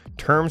well.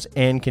 Terms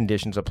and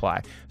conditions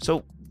apply.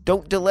 So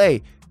don't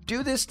delay.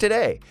 Do this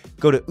today.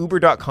 Go to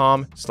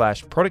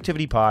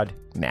uber.com/productivitypod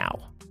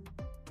now.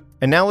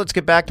 And now let's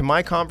get back to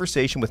my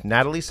conversation with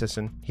Natalie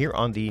Sisson here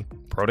on the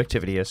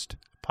Productivityist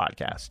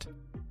podcast.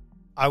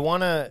 I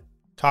want to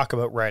talk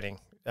about writing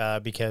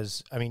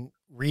because,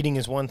 reading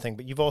is one thing,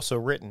 but you've also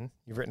written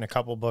a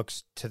couple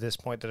books to this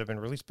point that have been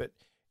released, but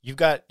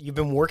you've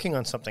been working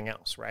on something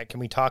else, right? Can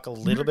we talk a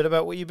little bit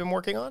about what you've been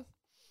working on?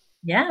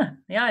 Yeah,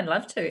 I'd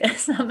love to.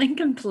 It's something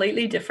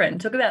completely different.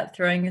 Talk about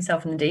throwing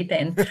yourself in the deep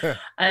end.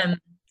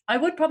 I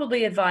would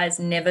probably advise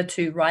never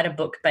to write a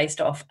book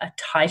based off a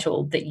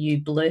title that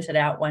you blurted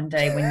out one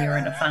day when you're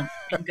in a funk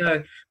and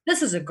go,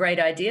 this is a great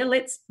idea.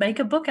 Let's make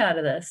a book out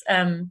of this.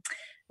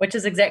 Which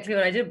is exactly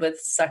what I did with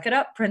Suck It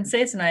Up,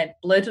 Princess. And I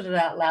blurted it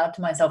out loud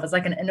to myself. It's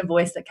like an inner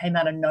voice that came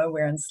out of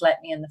nowhere and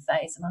slapped me in the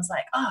face. And I was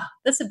like,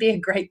 this would be a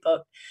great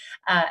book.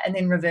 And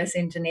then reverse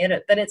engineered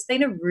it. But it's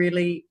been a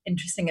really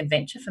interesting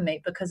adventure for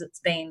me because it's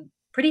been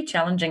pretty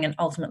challenging and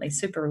ultimately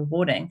super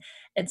rewarding.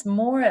 It's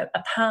more a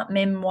part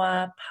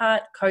memoir,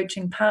 part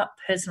coaching, part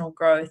personal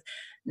growth.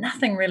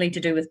 Nothing really to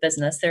do with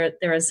business. There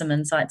are some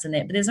insights in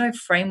there, but there's no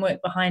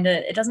framework behind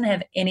it. It doesn't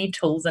have any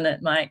tools in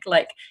it, Mike.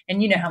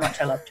 And you know how much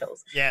I love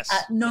tools. Yes.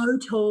 No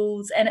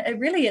tools. And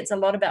it's a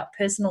lot about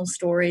personal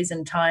stories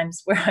and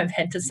times where I've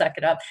had to suck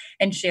it up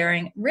and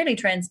sharing, really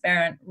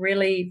transparent,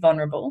 really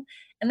vulnerable.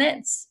 And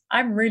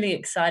I'm really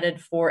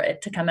excited for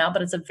it to come out,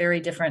 but it's a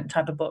very different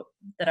type of book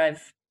that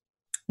I've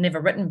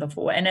never written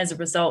before. And as a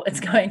result,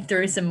 it's going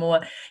through some more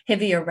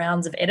heavier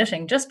rounds of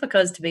editing, just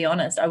because, to be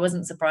honest, I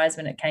wasn't surprised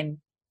when it came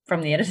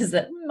from the editors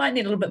that might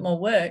need a little bit more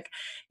work,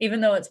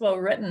 even though it's well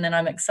written and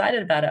I'm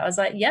excited about it. I was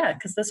like, yeah,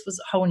 because this was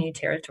a whole new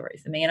territory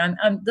for me. And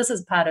this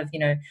is part of,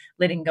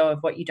 letting go of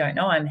what you don't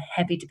know. I'm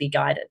happy to be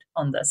guided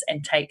on this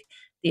and take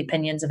the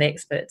opinions of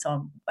experts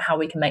on how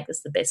we can make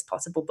this the best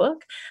possible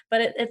book.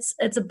 But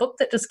it's a book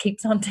that just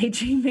keeps on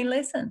teaching me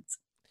lessons.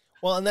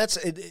 Well, and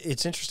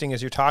it's interesting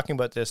as you're talking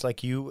about this,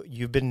 like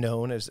you've been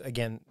known as,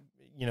 again,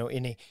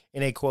 in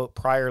a quote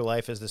prior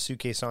life as the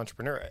suitcase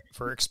entrepreneur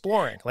for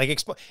exploring.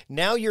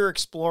 Now you're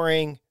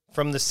exploring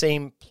from the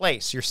same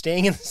place. You're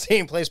staying in the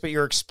same place, but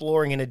you're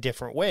exploring in a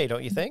different way,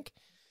 don't you think?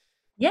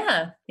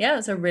 Yeah,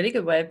 it's a really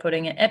good way of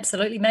putting it.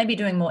 Absolutely. Maybe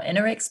doing more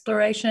inner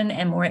exploration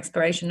and more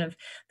exploration of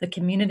the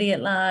community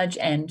at large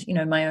and,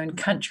 my own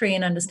country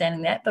and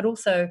understanding that. But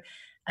also,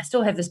 I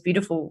still have this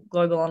beautiful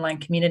global online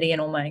community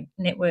and all my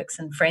networks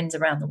and friends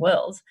around the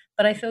world.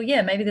 But I feel,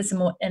 maybe there's some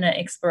more inner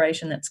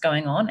exploration that's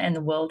going on and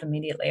the world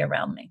immediately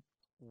around me.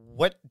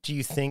 What do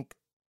you think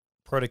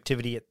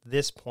productivity at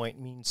this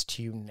point means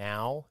to you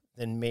now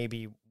than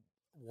maybe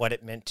what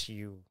it meant to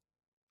you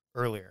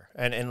earlier?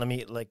 And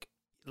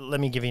let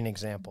me give you an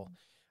example.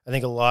 I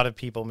think a lot of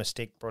people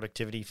mistake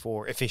productivity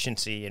for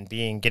efficiency and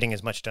getting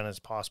as much done as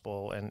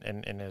possible and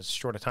in as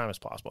short a time as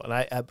possible.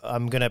 And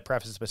I'm going to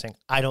preface this by saying,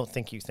 I don't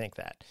think you think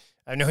that.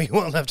 I know you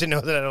won't have to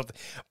know that I don't,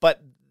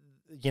 but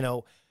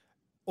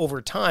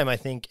over time, I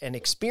think, and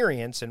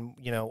experience and,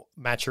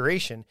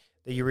 maturation,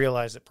 that you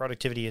realize that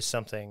productivity is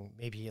something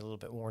maybe a little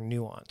bit more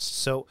nuanced.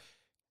 So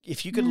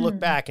if you could look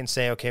back and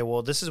say, okay,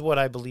 well, this is what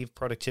I believe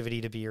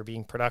productivity to be or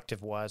being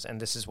productive was, and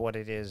this is what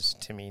it is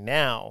to me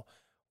now,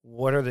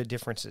 what are the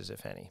differences,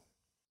 if any?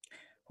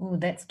 Oh,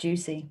 that's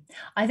juicy.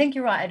 I think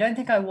you're right. I don't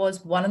think I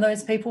was one of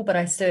those people, but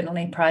I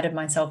certainly prided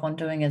myself on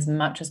doing as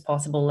much as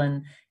possible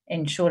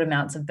in short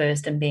amounts of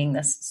burst and being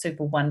this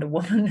super Wonder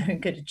Woman who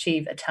could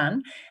achieve a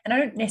ton. And I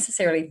don't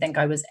necessarily think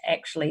I was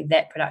actually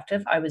that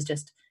productive. I was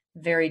just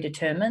very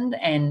determined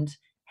and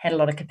had a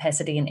lot of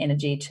capacity and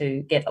energy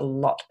to get a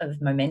lot of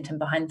momentum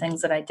behind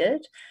things that I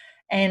did.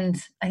 And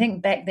I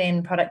think back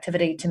then,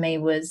 productivity to me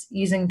was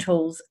using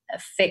tools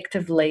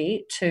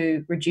effectively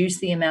to reduce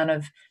the amount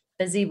of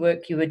busy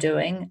work you were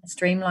doing,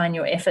 streamline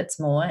your efforts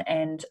more,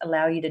 and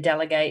allow you to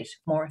delegate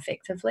more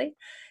effectively.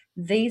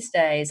 These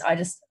days, I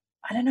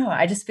don't know,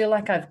 I just feel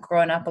like I've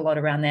grown up a lot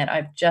around that.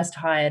 I've just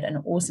hired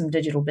an awesome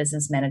digital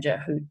business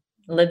manager who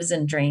lives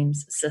and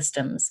dreams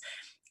systems.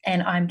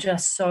 And I'm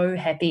just so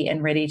happy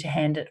and ready to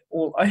hand it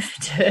all over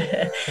to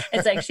her.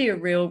 It's actually a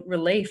real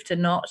relief to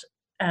not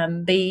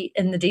be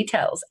in the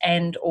details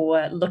and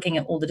or looking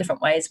at all the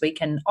different ways we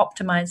can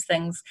optimize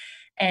things.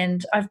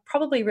 And I've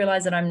probably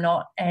realized that I'm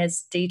not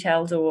as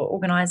detailed or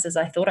organized as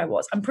I thought I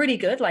was. I'm pretty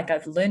good. Like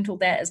I've learned all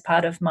that as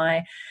part of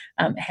my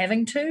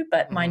having to,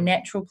 but my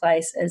natural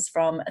place is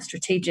from a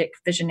strategic,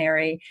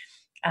 visionary,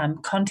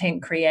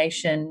 content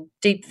creation,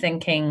 deep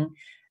thinking,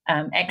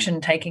 action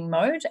taking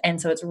mode.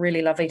 And so it's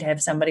really lovely to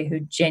have somebody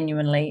who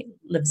genuinely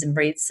lives and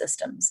breathes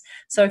systems.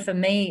 So for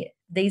me,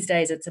 these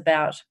days, it's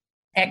about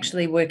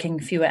actually working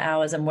fewer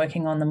hours and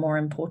working on the more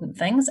important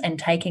things and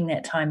taking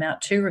that time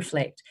out to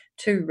reflect,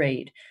 to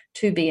read,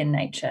 to be in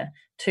nature,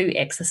 to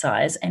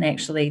exercise, and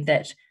actually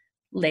that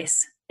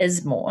less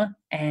is more.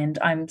 And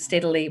I'm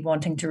steadily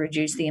wanting to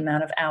reduce the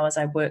amount of hours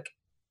I work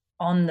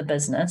on the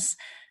business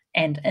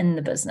and in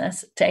the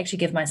business to actually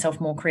give myself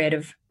more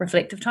creative,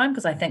 reflective time,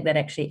 because I think that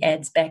actually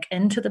adds back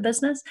into the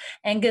business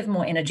and give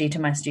more energy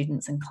to my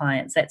students and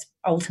clients. That's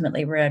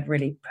ultimately where I'd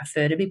really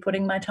prefer to be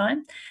putting my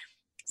time.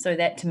 So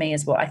that to me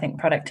is what I think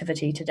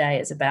productivity today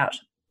is about,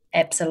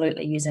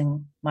 absolutely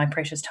using my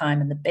precious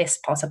time in the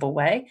best possible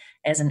way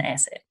as an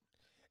asset.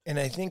 And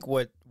I think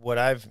what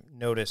I've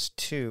noticed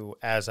too,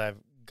 as I've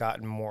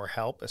gotten more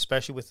help,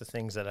 especially with the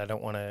things that I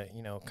don't want to,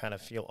 kind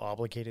of feel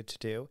obligated to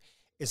do,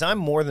 is I'm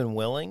more than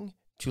willing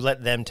to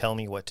let them tell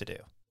me what to do.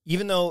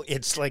 Even though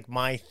it's like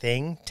my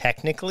thing,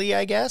 technically,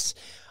 I guess,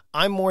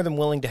 I'm more than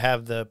willing to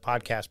have the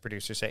podcast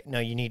producer say, no,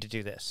 you need to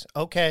do this.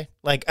 Okay.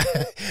 Like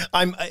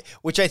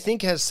which I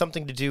think has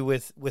something to do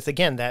with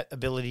again, that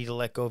ability to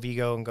let go of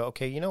ego and go,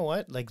 okay, you know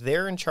what? Like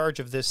they're in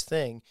charge of this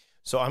thing.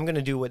 So I'm going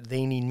to do what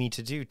they need me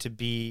to do to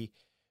be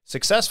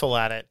successful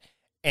at it.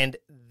 And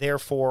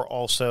therefore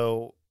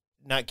also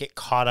not get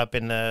caught up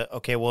in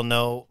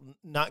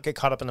not get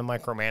caught up in the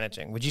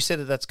micromanaging. Would you say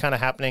that that's kind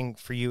of happening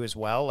for you as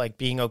well? Like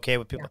being okay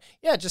with people?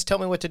 Yeah, just tell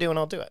me what to do and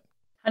I'll do it.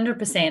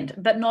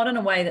 100%, but not in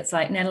a way that's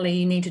like, Natalie,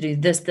 you need to do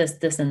this, this,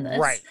 this, and this.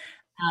 Right.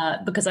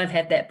 Because I've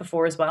had that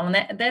before as well. And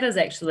that is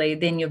actually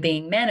then you're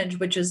being managed,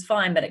 which is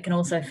fine, but it can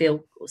also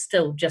feel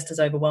still just as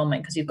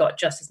overwhelming because you've got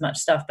just as much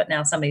stuff, but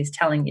now somebody's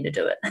telling you to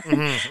do it.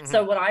 Mm-hmm.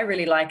 So what I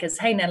really like is,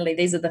 hey, Natalie,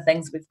 these are the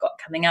things we've got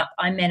coming up.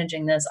 I'm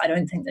managing this. I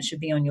don't think this should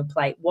be on your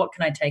plate. What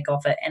can I take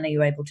off it? And are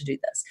you able to do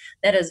this?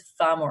 That is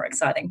far more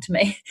exciting to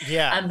me.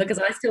 Yeah. Because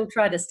I still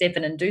try to step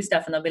in and do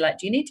stuff and they'll be like,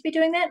 do you need to be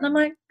doing that? And I'm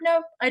like,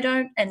 no, I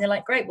don't. And they're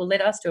like, great, well, let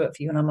us do it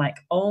for you. And I'm like,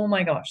 oh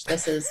my gosh,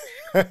 this is...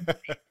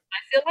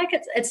 I feel like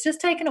it's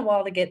just taken a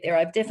while to get there.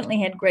 I've definitely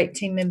had great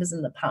team members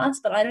in the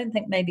past, but I don't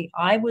think maybe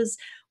I was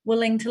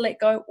willing to let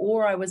go,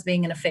 or I was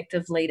being an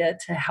effective leader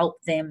to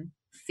help them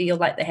feel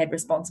like they had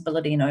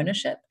responsibility and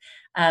ownership,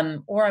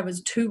 or I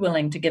was too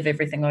willing to give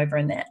everything over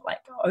and that like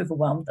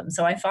overwhelmed them.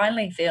 So I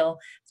finally feel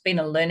it's been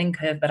a learning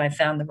curve, but I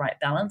found the right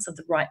balance of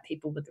the right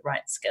people with the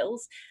right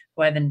skills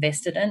who I've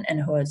invested in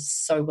and who are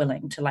so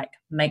willing to like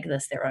make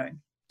this their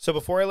own. So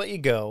before I let you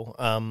go,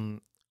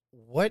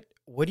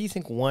 what do you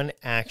think one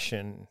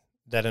action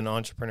that an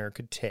entrepreneur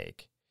could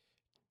take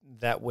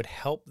that would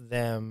help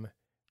them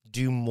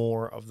do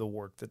more of the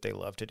work that they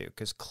love to do?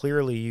 Because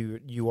clearly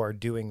you are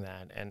doing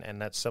that,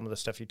 and that's some of the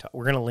stuff you talk.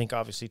 We're going to link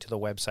obviously to the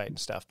website and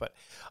stuff, but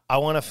I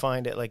want to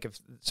find it, like if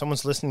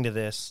someone's listening to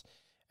this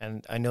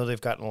And I know they've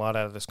gotten a lot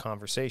out of this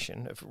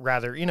conversation.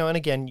 Rather, and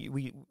again,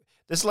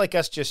 this is like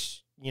us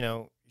just,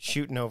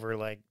 shooting over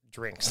like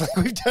drinks, like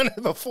we've done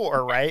it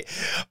before, right?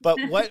 But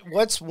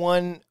what's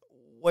one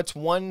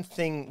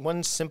thing,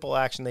 one simple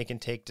action they can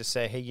take to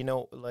say, hey,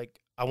 like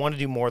I want to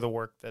do more of the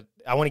work that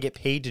I want to get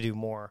paid to do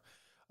more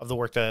of the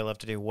work that I love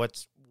to do.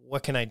 What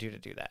can I do to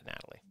do that,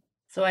 Natalie?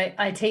 So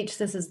I teach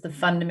this as the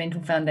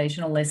fundamental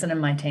foundational lesson in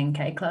my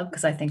 10K club,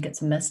 because I think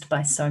it's missed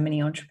by so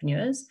many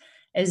entrepreneurs,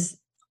 is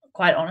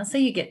quite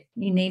honestly,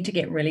 you need to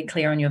get really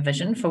clear on your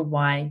vision for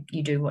why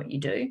you do what you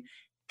do.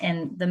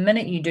 And the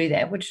minute you do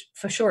that, which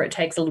for sure it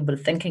takes a little bit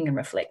of thinking and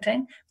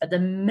reflecting, but the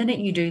minute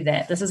you do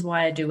that, this is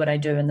why I do what I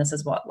do and this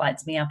is what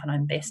lights me up and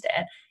I'm best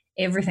at,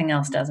 everything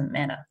else doesn't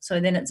matter. So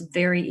then it's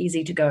very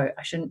easy to go,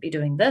 I shouldn't be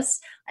doing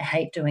this. I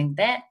hate doing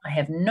that. I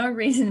have no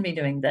reason to be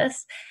doing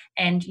this.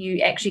 And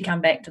you actually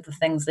come back to the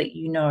things that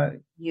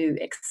you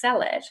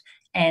excel at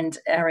and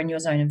are in your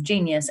zone of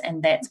genius.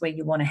 And that's where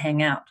you want to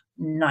hang out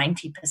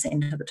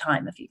 90% of the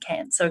time if you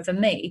can. So for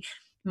me,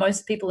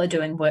 most people are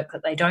doing work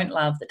that they don't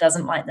love, that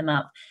doesn't light them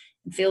up,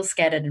 and feel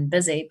scattered and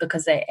busy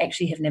because they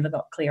actually have never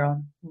got clear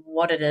on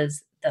what it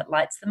is that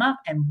lights them up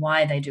and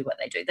why they do what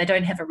they do. They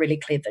don't have a really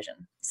clear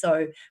vision.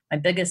 So my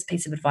biggest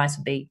piece of advice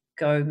would be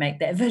go make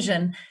that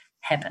vision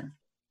happen.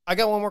 I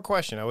got one more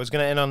question. I was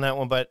going to end on that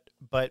one, but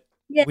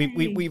Yay.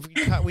 we've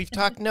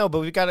talked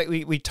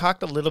we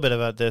talked a little bit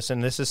about this,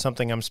 and this is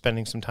something I'm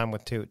spending some time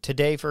with too.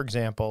 Today, for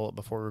example,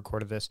 before we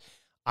recorded this,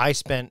 I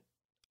spent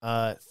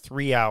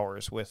 3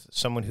 hours with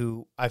someone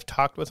who I've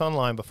talked with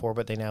online before,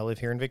 but they now live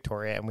here in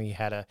Victoria, and we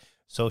had a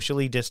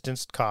socially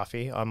distanced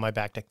coffee on my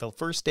back deck. The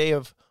first day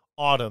of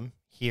autumn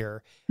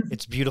here.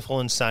 It's beautiful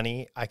and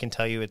sunny. I can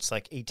tell you it's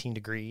like 18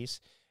 degrees,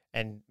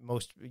 and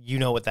what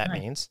that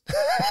means.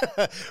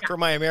 For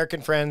my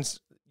American friends,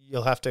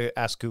 you'll have to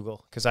ask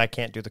Google because I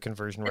can't do the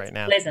conversion right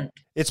now.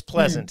 It's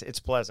pleasant. It's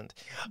pleasant.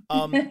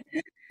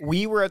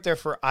 We were out there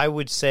for, I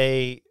would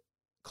say,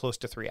 close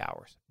to 3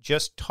 hours,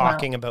 just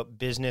talking about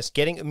business,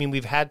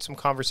 we've had some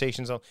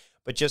conversations on,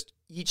 but just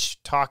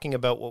each talking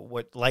about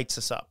what lights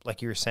us up,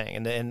 like you were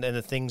saying, and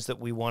the things that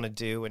we want to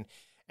do and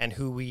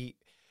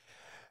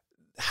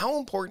how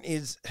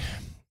important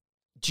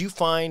do you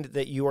find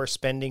that you are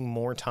spending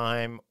more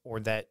time or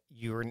that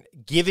you're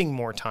giving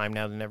more time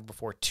now than ever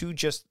before to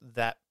just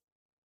that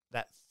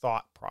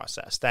thought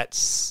process,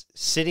 that's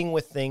sitting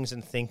with things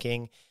and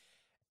thinking,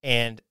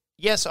 and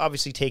yes,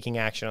 obviously taking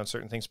action on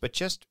certain things, but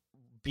just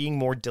being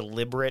more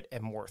deliberate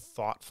and more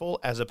thoughtful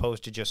as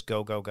opposed to just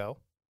go, go, go?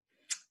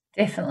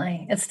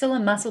 Definitely. It's still a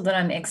muscle that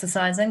I'm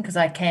exercising because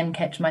I can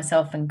catch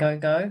myself and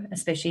go,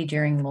 especially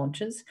during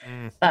launches.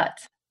 But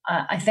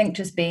I think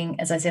just being,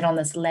 as I said, on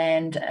this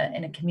land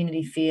in a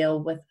community feel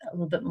with a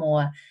little bit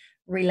more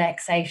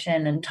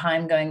relaxation and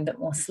time going a bit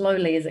more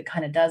slowly as it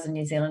kind of does in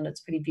New Zealand,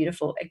 it's pretty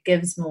beautiful. It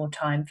gives more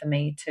time for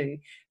me to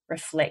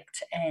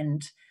reflect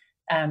and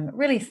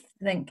really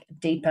think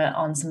deeper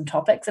on some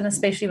topics. And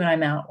especially when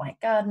I'm out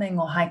like gardening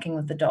or hiking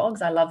with the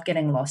dogs, I love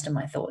getting lost in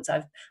my thoughts.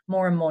 I've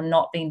more and more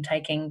not been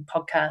taking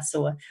podcasts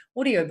or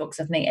audiobooks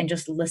with me and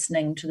just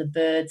listening to the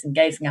birds and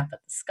gazing up at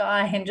the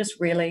sky and just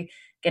really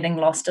getting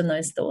lost in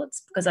those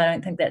thoughts, because I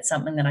don't think that's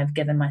something that I've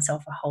given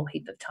myself a whole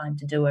heap of time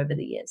to do over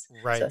the years.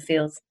 Right. So it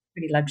feels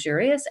pretty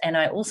luxurious. And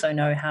I also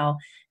know how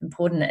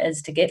important it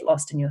is to get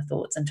lost in your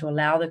thoughts and to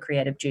allow the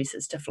creative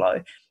juices to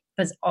flow,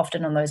 because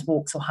often on those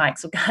walks or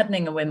hikes or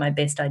gardening are where my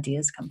best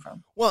ideas come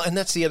from. Well, and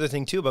that's the other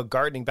thing too about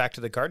gardening, back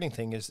to the gardening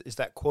thing, is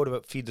that quote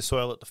about feed the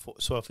soil, let the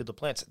soil feed the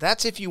plants.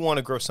 That's if you want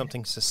to grow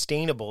something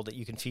sustainable that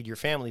you can feed your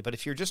family. But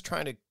if you're just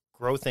trying to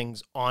grow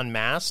things en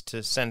masse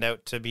to send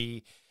out to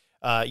be,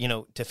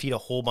 to feed a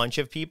whole bunch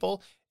of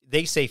people,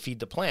 they say feed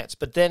the plants.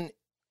 But then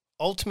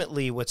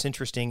ultimately what's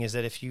interesting is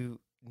that if you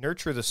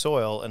nurture the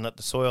soil and let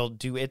the soil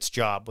do its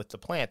job with the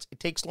plants, it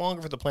takes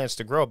longer for the plants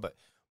to grow, but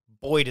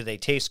boy, do they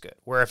taste good.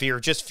 Where if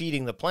you're just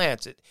feeding the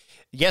plants,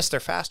 yes,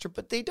 they're faster,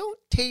 but they don't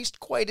taste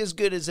quite as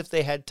good as if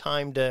they had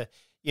time to,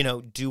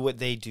 do what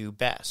they do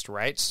best,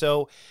 right?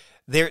 So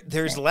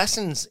there's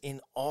lessons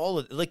in all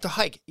of, like the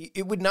hike.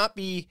 It would not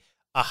be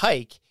a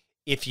hike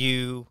if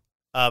you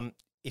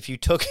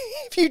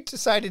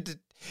decided to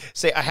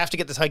say, I have to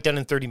get this hike done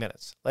in 30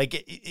 minutes. Like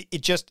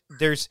it just,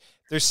 there's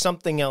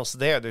something else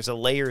there. There's a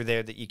layer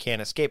there that you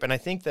can't escape. And I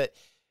think that,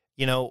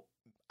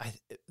 I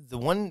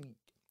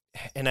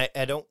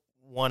don't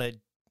want to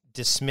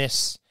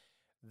dismiss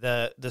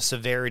the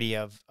severity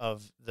of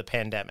the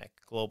pandemic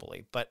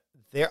globally, but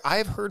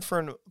I've heard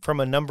from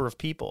a number of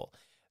people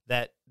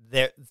that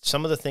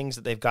some of the things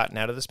that they've gotten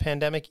out of this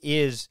pandemic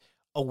is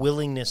a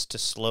willingness to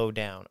slow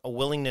down, a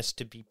willingness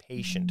to be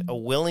patient, a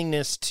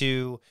willingness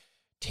to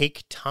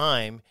take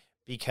time,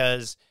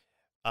 because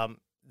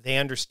they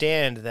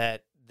understand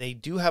that they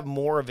do have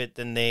more of it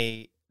than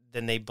they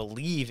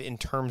believe in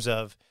terms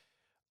of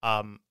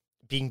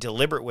being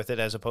deliberate with it,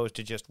 as opposed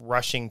to just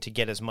rushing to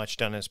get as much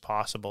done as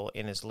possible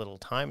in as little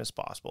time as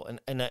possible.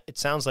 And it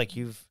sounds like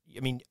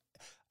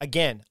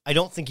again, I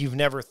don't think you've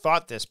never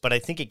thought this, but I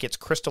think it gets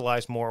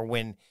crystallized more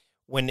when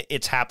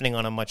it's happening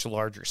on a much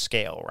larger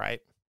scale,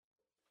 right?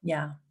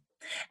 Yeah,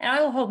 And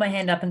I will hold my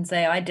hand up and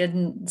say I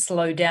didn't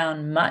slow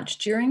down much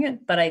during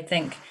it, but I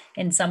think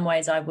in some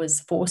ways I was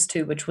forced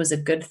to, which was a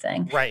good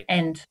thing. Right.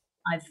 And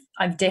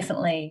I've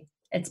definitely,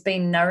 it's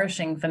been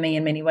nourishing for me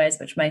in many ways,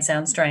 which may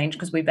sound strange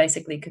because we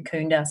basically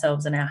cocooned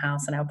ourselves in our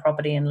house and our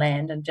property and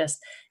land, and just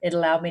it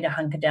allowed me to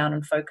hunker down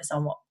and focus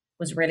on what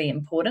was really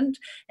important.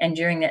 And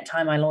during that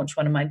time, I launched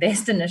one of my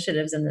best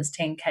initiatives in this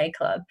 10K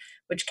club,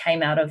 which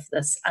came out of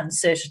this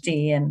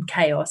uncertainty and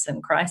chaos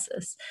and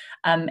crisis.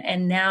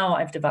 And now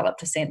I've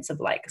developed a sense of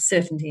like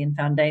certainty and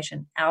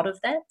foundation out of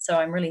that. So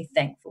I'm really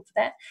thankful for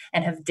that,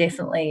 and have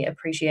definitely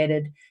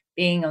appreciated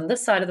being on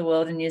this side of the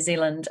world in New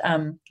Zealand,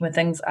 where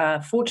things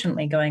are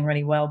fortunately going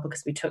really well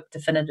because we took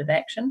definitive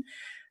action.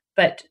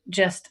 But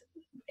just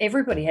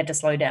everybody had to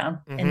slow down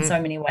in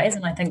so many ways.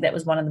 And I think that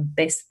was one of the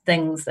best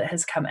things that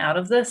has come out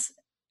of this,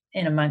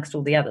 in amongst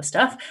all the other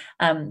stuff,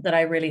 that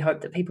I really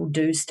hope that people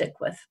do stick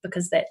with,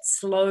 because that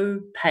slow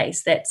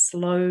pace, that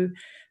slow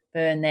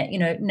burn, that,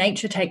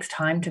 nature takes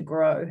time to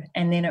grow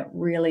and then it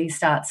really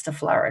starts to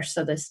flourish.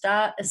 So the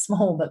start is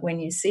small, but when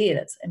you see it,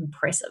 it's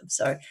impressive.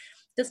 So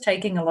just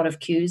taking a lot of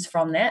cues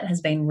from that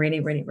has been really,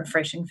 really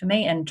refreshing for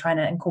me, and trying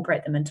to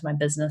incorporate them into my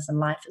business and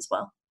life as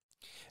well.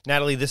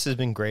 Natalie, this has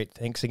been great.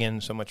 Thanks again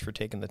so much for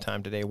taking the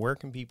time today. Where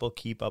can people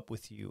keep up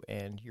with you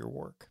and your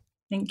work?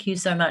 Thank you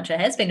so much. It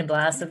has been a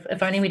blast.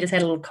 If only we just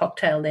had a little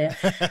cocktail there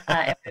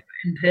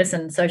in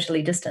person,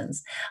 socially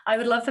distanced. I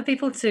would love for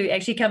people to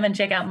actually come and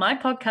check out my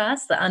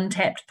podcast, the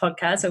Untapped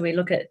podcast, where we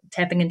look at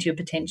tapping into your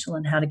potential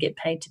and how to get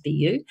paid to be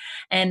you.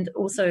 And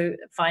also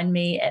find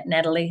me at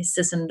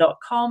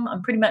nataliesisson.com.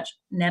 I'm pretty much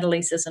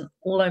Natalie Sisson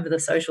all over the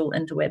social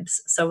interwebs.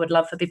 So I would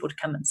love for people to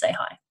come and say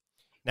hi.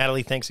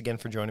 Natalie, thanks again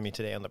for joining me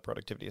today on the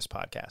Productivityist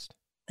podcast.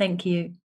 Thank you.